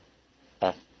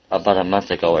about a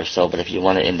month ago or so, but if you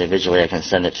want it individually, I can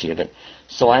send it to you. But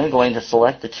so I'm going to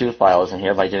select the 2 files in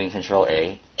here by doing Control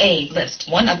A. A. List.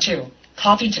 1 of 2.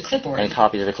 Copy to clipboard. And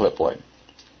copy to the clipboard.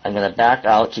 I'm going to back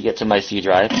out to get to my C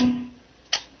drive.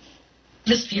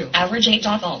 List view. Average 8.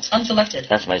 Alt. Unselected.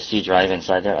 That's my C drive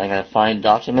inside there. I'm going to find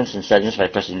Documents and Settings by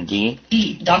pressing D.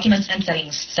 D. Documents and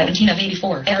Settings. 17 of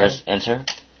 84. Arrow. Press Enter.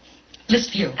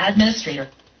 List view. Administrator.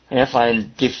 I'm going to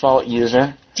find Default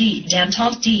User. D. Dan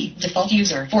Tom D. Default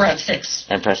User. 4 of 6.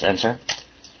 And press Enter.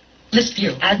 List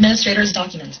view. Administrator's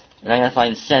document. And I'm going to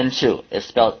find Send To. It's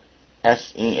spelled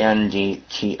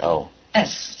SENDTO.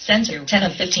 S. Send to. 10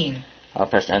 of 15. I'll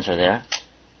press Enter there.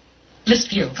 List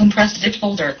view. Compressed zip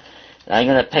folder. And I'm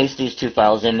going to paste these 2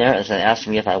 files in there. It's going to ask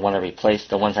me if I want to replace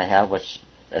the ones I have, which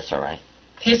that's all right.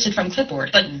 Pasted from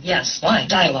clipboard. Button. Yes. Why?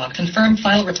 Dialog. Confirm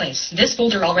file replace. This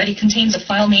folder already contains a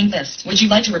file named this. Would you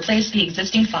like to replace the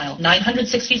existing file?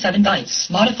 967 bytes.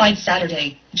 Modified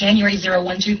Saturday, January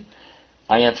 012.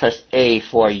 I'm going to press A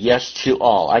for Yes to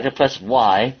All. I could press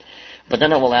Y, but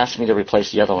then it will ask me to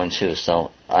replace the other one too.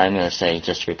 So I'm going to say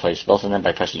just replace both of them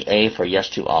by pressing A for Yes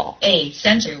to All. A.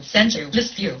 Send to.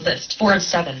 List view. List. 4 of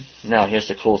 7. Now here's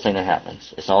the cool thing that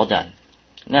happens. It's all done.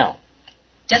 Now,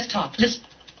 Desktop. List.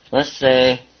 let's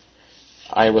say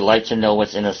I would like to know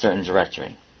what's in a certain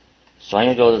directory. So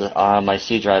I'm going to go to my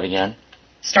C drive again.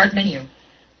 Start menu.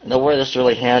 Now where this is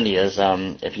really handy is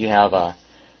if you have a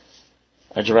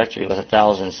directory with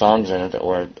 1,000 songs in it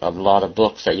or a lot of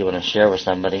books that you want to share with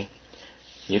somebody,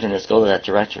 you can just go to that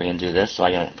directory and do this. So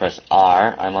I'm going to press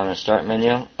R. I'm on the Start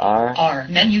menu. R. R.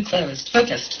 Menu closed.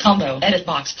 Focused. Combo. Edit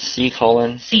box. C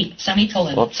colon. C.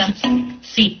 Semicolon. Oops.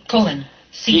 C. Colon.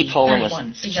 C colon was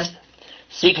 31. Suggest.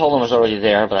 C colon was already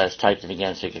there, but I just typed it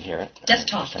again so you could hear it.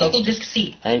 Desktop. Local disk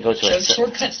C. I need to go to Shows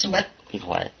shortcuts to web. Be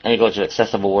quiet. Now you go to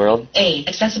Accessible World. A.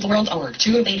 Accessible World org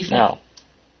 2 of 84. Now,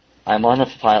 I'm on the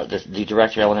file, the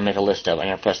directory I want to make a list of. I'm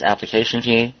going to press Application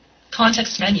key.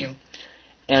 Context menu.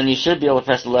 And you should be able to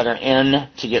press the letter N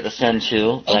to get the send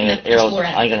to. I'm going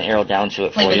to arrow down to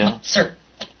it play for you. Sir.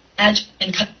 Add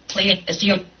and cut. Play it.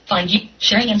 SEO. Find you.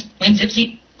 Sharing and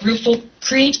WinZip. Group full.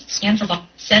 Create. Scan for file.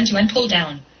 Send to and pull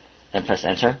down. And press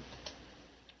Enter.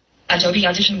 Adobe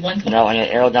Audition 1. Now I'm going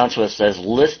to arrow down to it says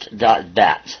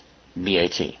list.bat.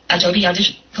 B-A-T. Adobe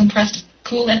Audition. Compressed.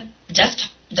 Cool and desktop.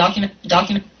 Document.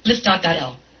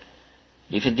 List.bat.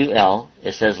 You can do L.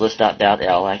 It says list.bat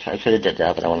L. I could have did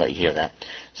that, but I won't let you hear that.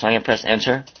 So I'm going to press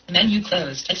Enter. Menu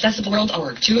closed. Accessible World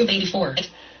org 2 of 84.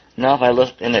 Now if I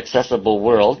look in Accessible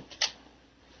World,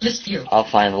 List view. I'll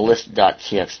find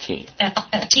list.txt.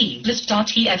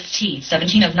 List.txt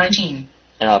 17 of 19.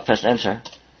 And I'll press Enter.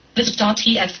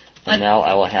 List.txt. And now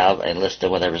I will have a list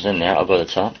of whatever's in there. I'll go to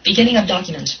the top. Beginning of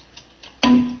document.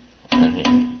 And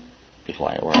here. Be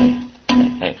quiet. Where are you?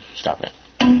 Hey, stop it.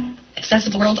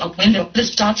 Accessible World of window.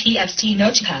 List.txt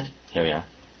notepad. Here we are.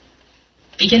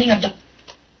 Beginning of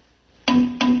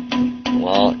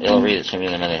Well, it'll read it to me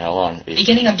in a minute. How long?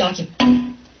 Beginning of document.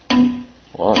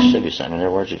 Well, it should be something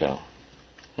there. Where'd you go?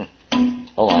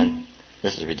 Hold on.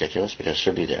 This is ridiculous because it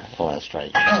should be there. Hold on, let's try it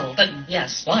again. Oh, button.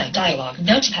 Yes. Why? Dialogue.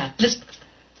 Notepad. List.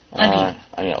 I'm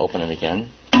going to open it again.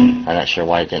 I'm not sure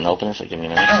why it didn't open it, so give me a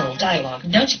minute. Oh, dialogue.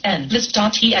 Note N.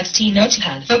 List.txt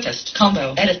notepad. Focused.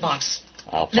 Combo. Edit box.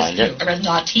 I'll find it.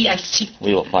 Arres.txt.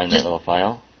 We will find that little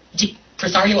file. D.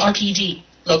 Presario RPD.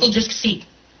 Local disk C.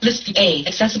 List A.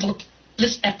 Accessible.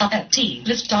 List T.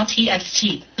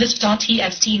 List.txt.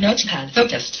 List.txt notepad.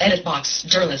 Focused. Edit box.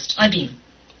 Durlist. IBeam.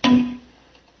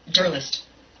 Durlist.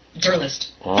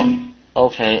 Well,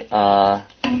 okay.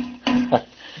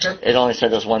 It only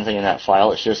said there's one thing in that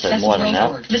file. It should have said more than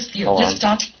that. List view. Hold List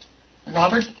dot.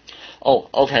 Robert. Oh,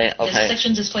 okay. This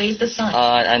section displays the sign.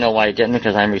 I know why it didn't,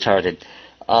 because I'm retarded.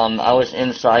 I was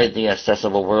inside the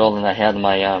Accessible World, and I had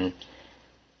my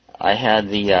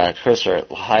the cursor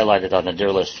highlighted on the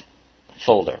Durlist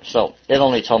folder. So it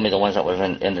only told me the ones that were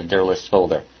in the Durlist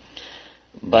folder.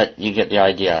 But you get the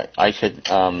idea. I could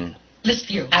List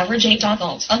view. Average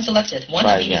 8.alt. Unselected. 1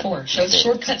 of 84. Shows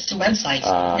shortcuts to websites.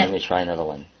 Let me try another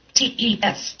one.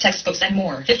 TES. Textbooks and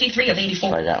more. 53 of 84.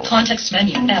 Try that one. Context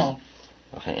menu. L.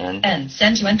 Okay, N. N.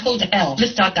 Send to and pull to L.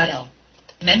 List.L.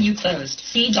 Menu closed.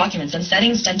 See documents and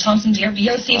settings. And Thomson Deere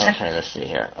VOC. Okay, let's see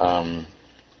here.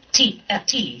 T.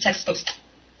 Textbooks.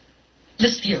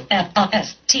 List view.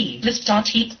 S. T.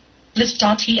 List.T.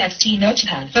 List.txt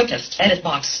notepad. Focused. Edit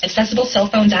box. Accessible cell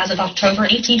phones as of October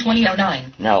 18,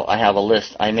 2009. Now I have a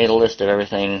list. I made a list of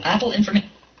everything. Apple information.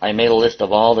 I made a list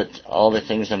of all the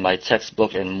things in my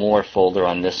textbook and more folder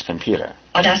on this computer.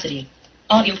 Audacity.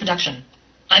 Audio production.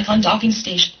 Icon docking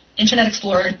station. Internet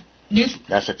Explorer. New.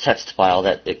 That's a text file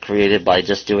that it created by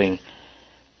just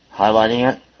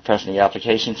highlighting it, pressing the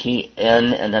application key,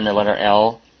 N, and then the letter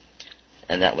L,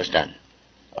 and that was done.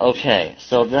 Okay,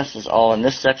 so this is all in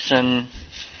this section.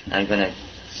 I'm going to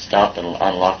stop and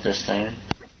unlock this thing.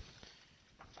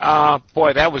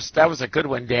 Boy, that was a good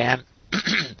one, Dan.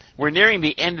 We're nearing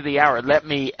the end of the hour. Let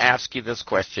me ask you this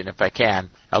question, if I can,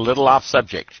 a little off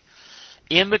subject.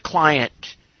 In the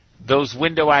client, those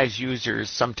Windows users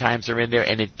sometimes are in there,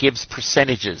 and it gives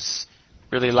percentages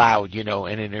really loud,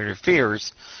 and it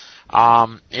interferes.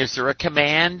 Is there a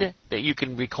command that you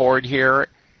can record here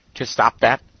to stop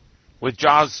that? With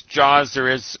JAWS,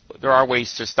 there are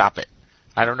ways to stop it.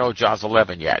 I don't know JAWS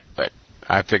 11 yet, but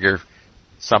I figure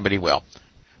somebody will.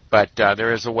 But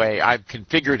there is a way. I've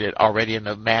configured it already in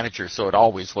the manager, so it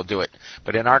always will do it.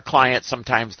 But in our client,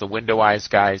 sometimes the Windows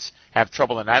guys have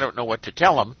trouble, and I don't know what to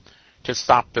tell them to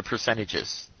stop the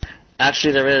percentages.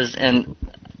 Actually, there is, and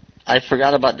I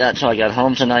forgot about that until I got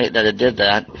home tonight that it did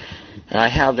that. And I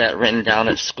have that written down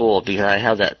at school because I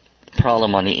have that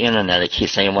problem on the internet. It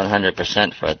keeps saying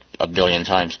 100% for a billion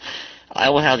times. I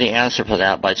will have the answer for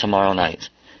that by tomorrow night.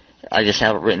 I just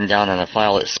have it written down on a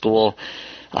file at school.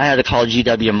 I had to call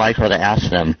GW Micro to ask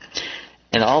them.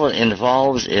 And all it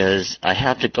involves is I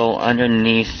have to go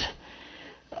underneath,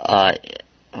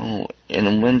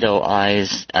 in Windows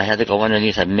eyes, I had to go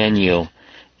underneath a menu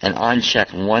and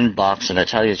uncheck one box. And I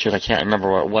tell you the truth, I can't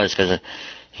remember where it was because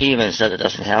he even said it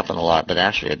doesn't happen a lot, but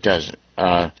actually it does.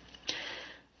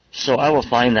 So I will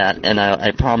find that, and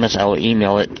I promise I will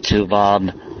email it to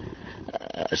Bob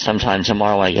sometime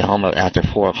tomorrow when I get home after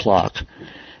 4 o'clock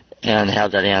and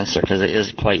have that answer, because it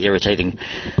is quite irritating.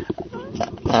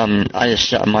 I just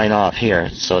shut mine off here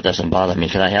so it doesn't bother me,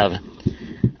 because I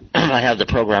have the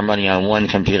program running on one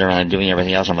computer and I'm doing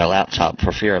everything else on my laptop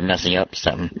for fear of messing up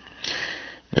something.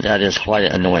 That is quite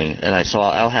annoying. And so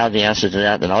I'll have the answer to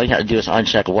that. Then all you have to do is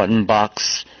uncheck one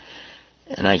box,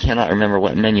 and I cannot remember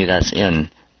what menu that's in.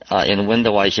 In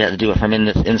WindoWise, you have to do it from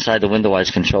inside the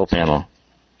WindoWise control panel.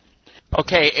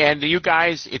 Okay, and you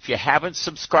guys, if you haven't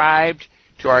subscribed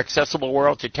to our Accessible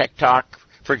World, to Tech Talk,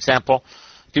 for example,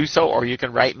 do so, or you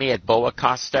can write me at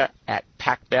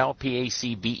boacosta@pacbell,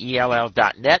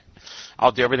 PACBELL.net.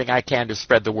 I'll do everything I can to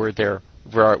spread the word there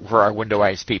for our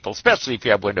WindoWise people, especially if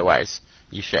you have WindoWise.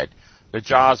 You should. The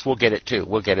JAWS, we'll get it too.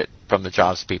 We'll get it from the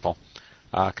JAWS people.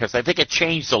 Because I think it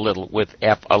changed a little with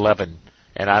F11,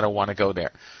 and I don't want to go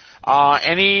there.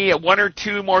 Any one or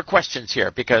two more questions here,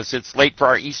 because it's late for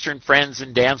our Eastern friends,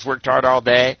 and Dan's worked hard all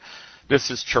day. This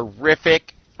is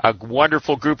terrific, a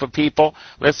wonderful group of people.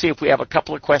 Let's see if we have a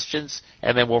couple of questions,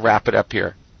 and then we'll wrap it up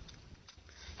here.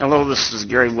 Hello, this is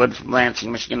Gary Wood from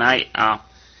Lansing, Michigan.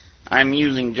 I'm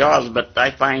using JAWS, but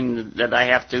I find that I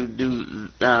have to do,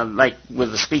 like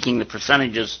with the speaking, the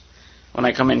percentages. When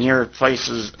I come in here,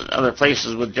 other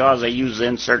places with JAWS, I use the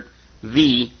insert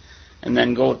V, and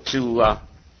then go to,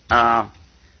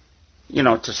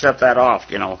 to set that off,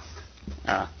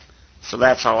 So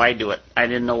that's how I do it. I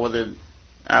didn't know whether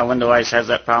WindoWise has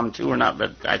that problem too or not,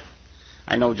 but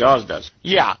I know JAWS does.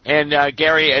 Yeah, and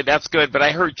Gary, that's good, but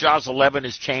I heard JAWS 11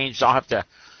 has changed. I'll have to,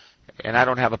 and I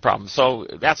don't have a problem. So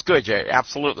that's good, Jay.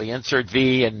 Absolutely. Insert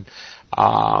V, and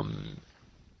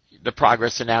the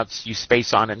progress announce, you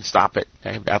space on it and stop it.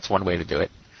 Okay? That's one way to do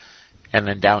it. And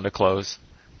then down to close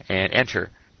and enter.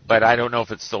 But I don't know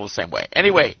if it's still the same way.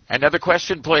 Anyway, another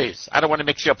question, please. I don't want to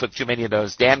mix you up with too many of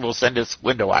those. Dan will send us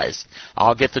WindoWise.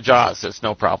 I'll get the JAWS. It's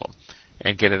no problem.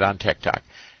 And get it on Tech Talk.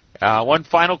 One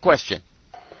final question.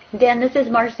 Dan, this is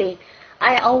Marcy.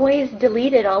 I always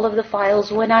deleted all of the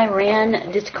files when I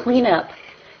ran Disk Cleanup.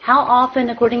 How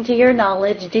often, according to your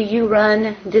knowledge, do you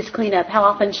run Disk Cleanup? How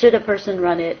often should a person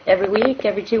run it? Every week?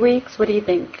 Every 2 weeks? What do you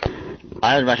think?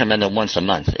 I would recommend it once a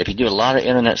month. If you do a lot of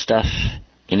internet stuff,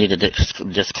 you need to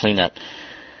Disk Cleanup.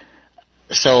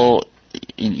 So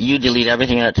you delete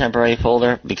everything in that temporary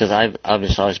folder? Because I've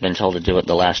always been told to do it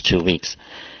the last 2 weeks.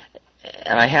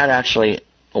 And I had actually,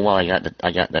 I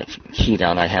got that key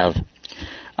down. I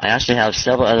actually have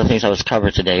several other things I was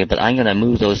covered today, but I'm going to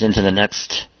move those into the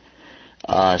next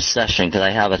session, because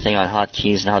I have a thing on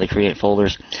hotkeys and how to create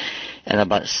folders, and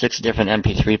about 6 different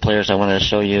MP3 players I wanted to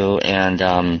show you,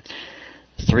 and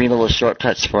 3 little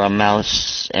shortcuts for a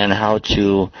mouse, and how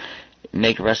to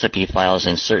make recipe files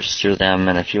and search through them,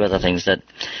 and a few other things that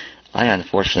I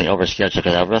unfortunately overscheduled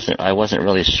because I wasn't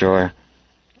really sure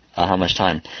how much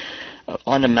time.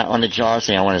 On the JAWS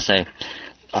thing, I want to say,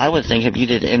 I would think if you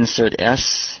did insert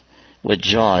S with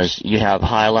JAWS, you have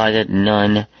highlighted,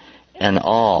 none, and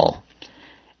all.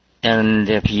 And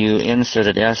if you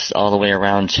inserted S all the way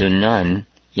around to none,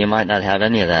 you might not have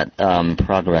any of that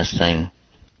progress thing.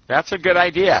 That's a good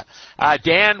idea.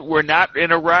 Dan, we're not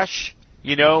in a rush.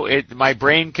 My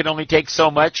brain can only take so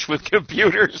much with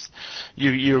computers.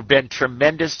 You've been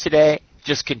tremendous today.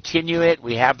 Just continue it.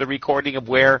 We have the recording of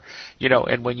where,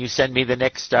 and when you send me the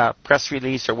next press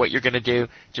release or what you're going to do,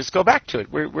 just go back to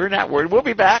it. We'll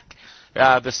be back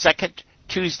the second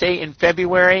Tuesday in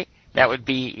February. That would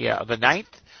be the 9th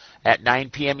at 9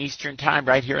 p.m. Eastern Time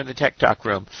right here in the Tech Talk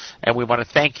room. And we want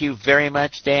to thank you very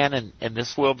much, Dan, and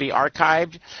this will be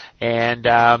archived and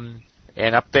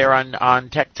up there on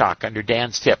Tech Talk under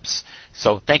Dan's Tips.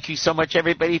 So thank you so much,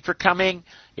 everybody, for coming.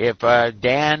 If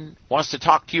Dan wants to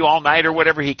talk to you all night or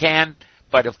whatever, he can,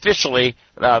 but officially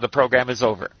the program is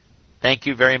over. Thank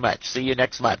you very much. See you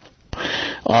next month.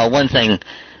 One thing,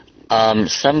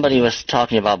 somebody was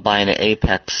talking about buying an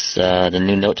Apex, the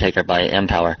new note taker by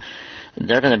Empower.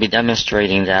 They're going to be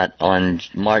demonstrating that on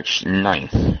March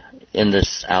 9th in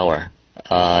this hour.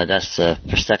 That's the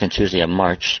second Tuesday of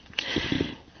March.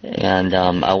 And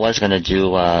I was going to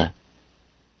do,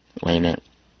 wait a minute.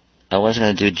 I was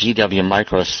going to do GW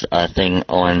Micro's thing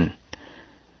on,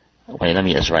 let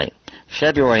me get this right.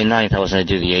 February 9th, I was going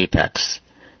to do the Apex.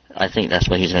 I think that's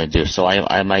what he's going to do. So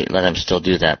I might let him still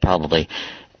do that, probably.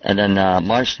 And then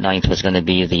March 9th was going to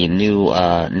be the new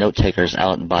note takers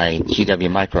out by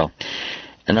GW Micro.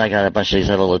 And I got a bunch of these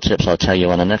other little tips I'll tell you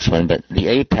on the next one. But the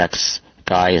Apex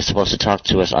guy is supposed to talk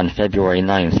to us on February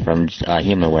 9th from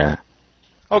Humanware.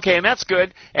 Okay, and that's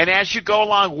good. And as you go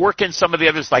along, work in some of the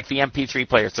others, like the MP3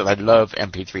 players, because I love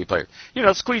MP3 players.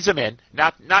 Squeeze them in.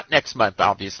 Not next month,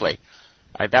 obviously.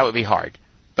 That would be hard.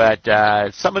 But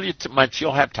some of the months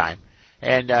you'll have time.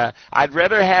 And I'd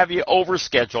rather have you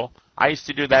overschedule. I used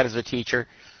to do that as a teacher,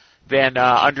 than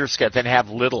underschedule, than have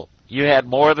little. You had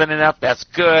more than enough. That's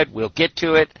good. We'll get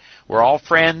to it. We're all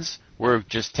friends. We're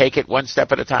just take it one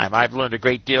step at a time. I've learned a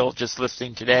great deal just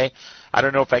listening today. I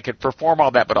don't know if I could perform all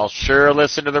that, but I'll sure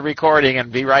listen to the recording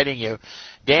and be writing you.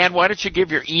 Dan, why don't you give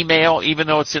your email, even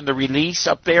though it's in the release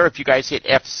up there. If you guys hit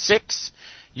F6,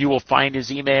 you will find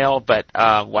his email, but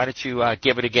why don't you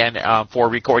give it again for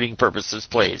recording purposes,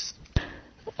 please?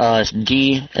 It's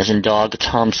D as in dog,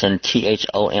 Thompson,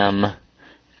 THOMPSON,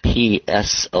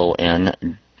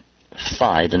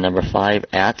 5, the number 5,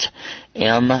 at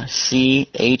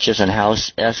MCH as in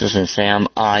house, S as in Sam,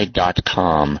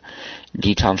 I.com.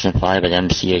 dthompson5 at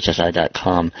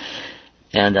mchsi.com.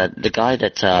 And the guy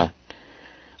that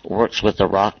works with the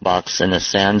Rockbox and the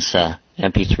Sansa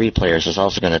MP3 players is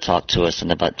also going to talk to us in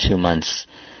about 2 months.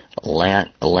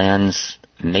 Lance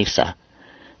Mesa.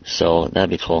 So that'd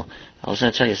be cool. I was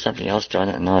going to tell you something else, John,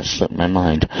 and now it slipped my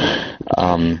mind.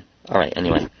 All right,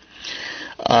 anyway.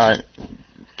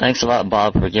 Thanks a lot,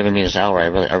 Bob, for giving me this hour. I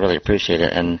really appreciate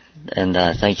it. And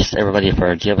thanks everybody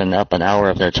for giving up an hour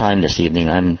of their time this evening.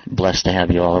 I'm blessed to have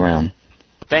you all around.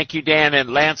 Thank you, Dan. And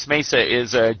Lance Mesa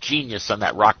is a genius on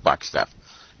that Rockbox stuff.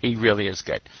 He really is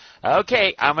good.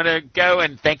 Okay, I'm going to go,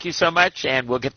 and thank you so much, and we'll get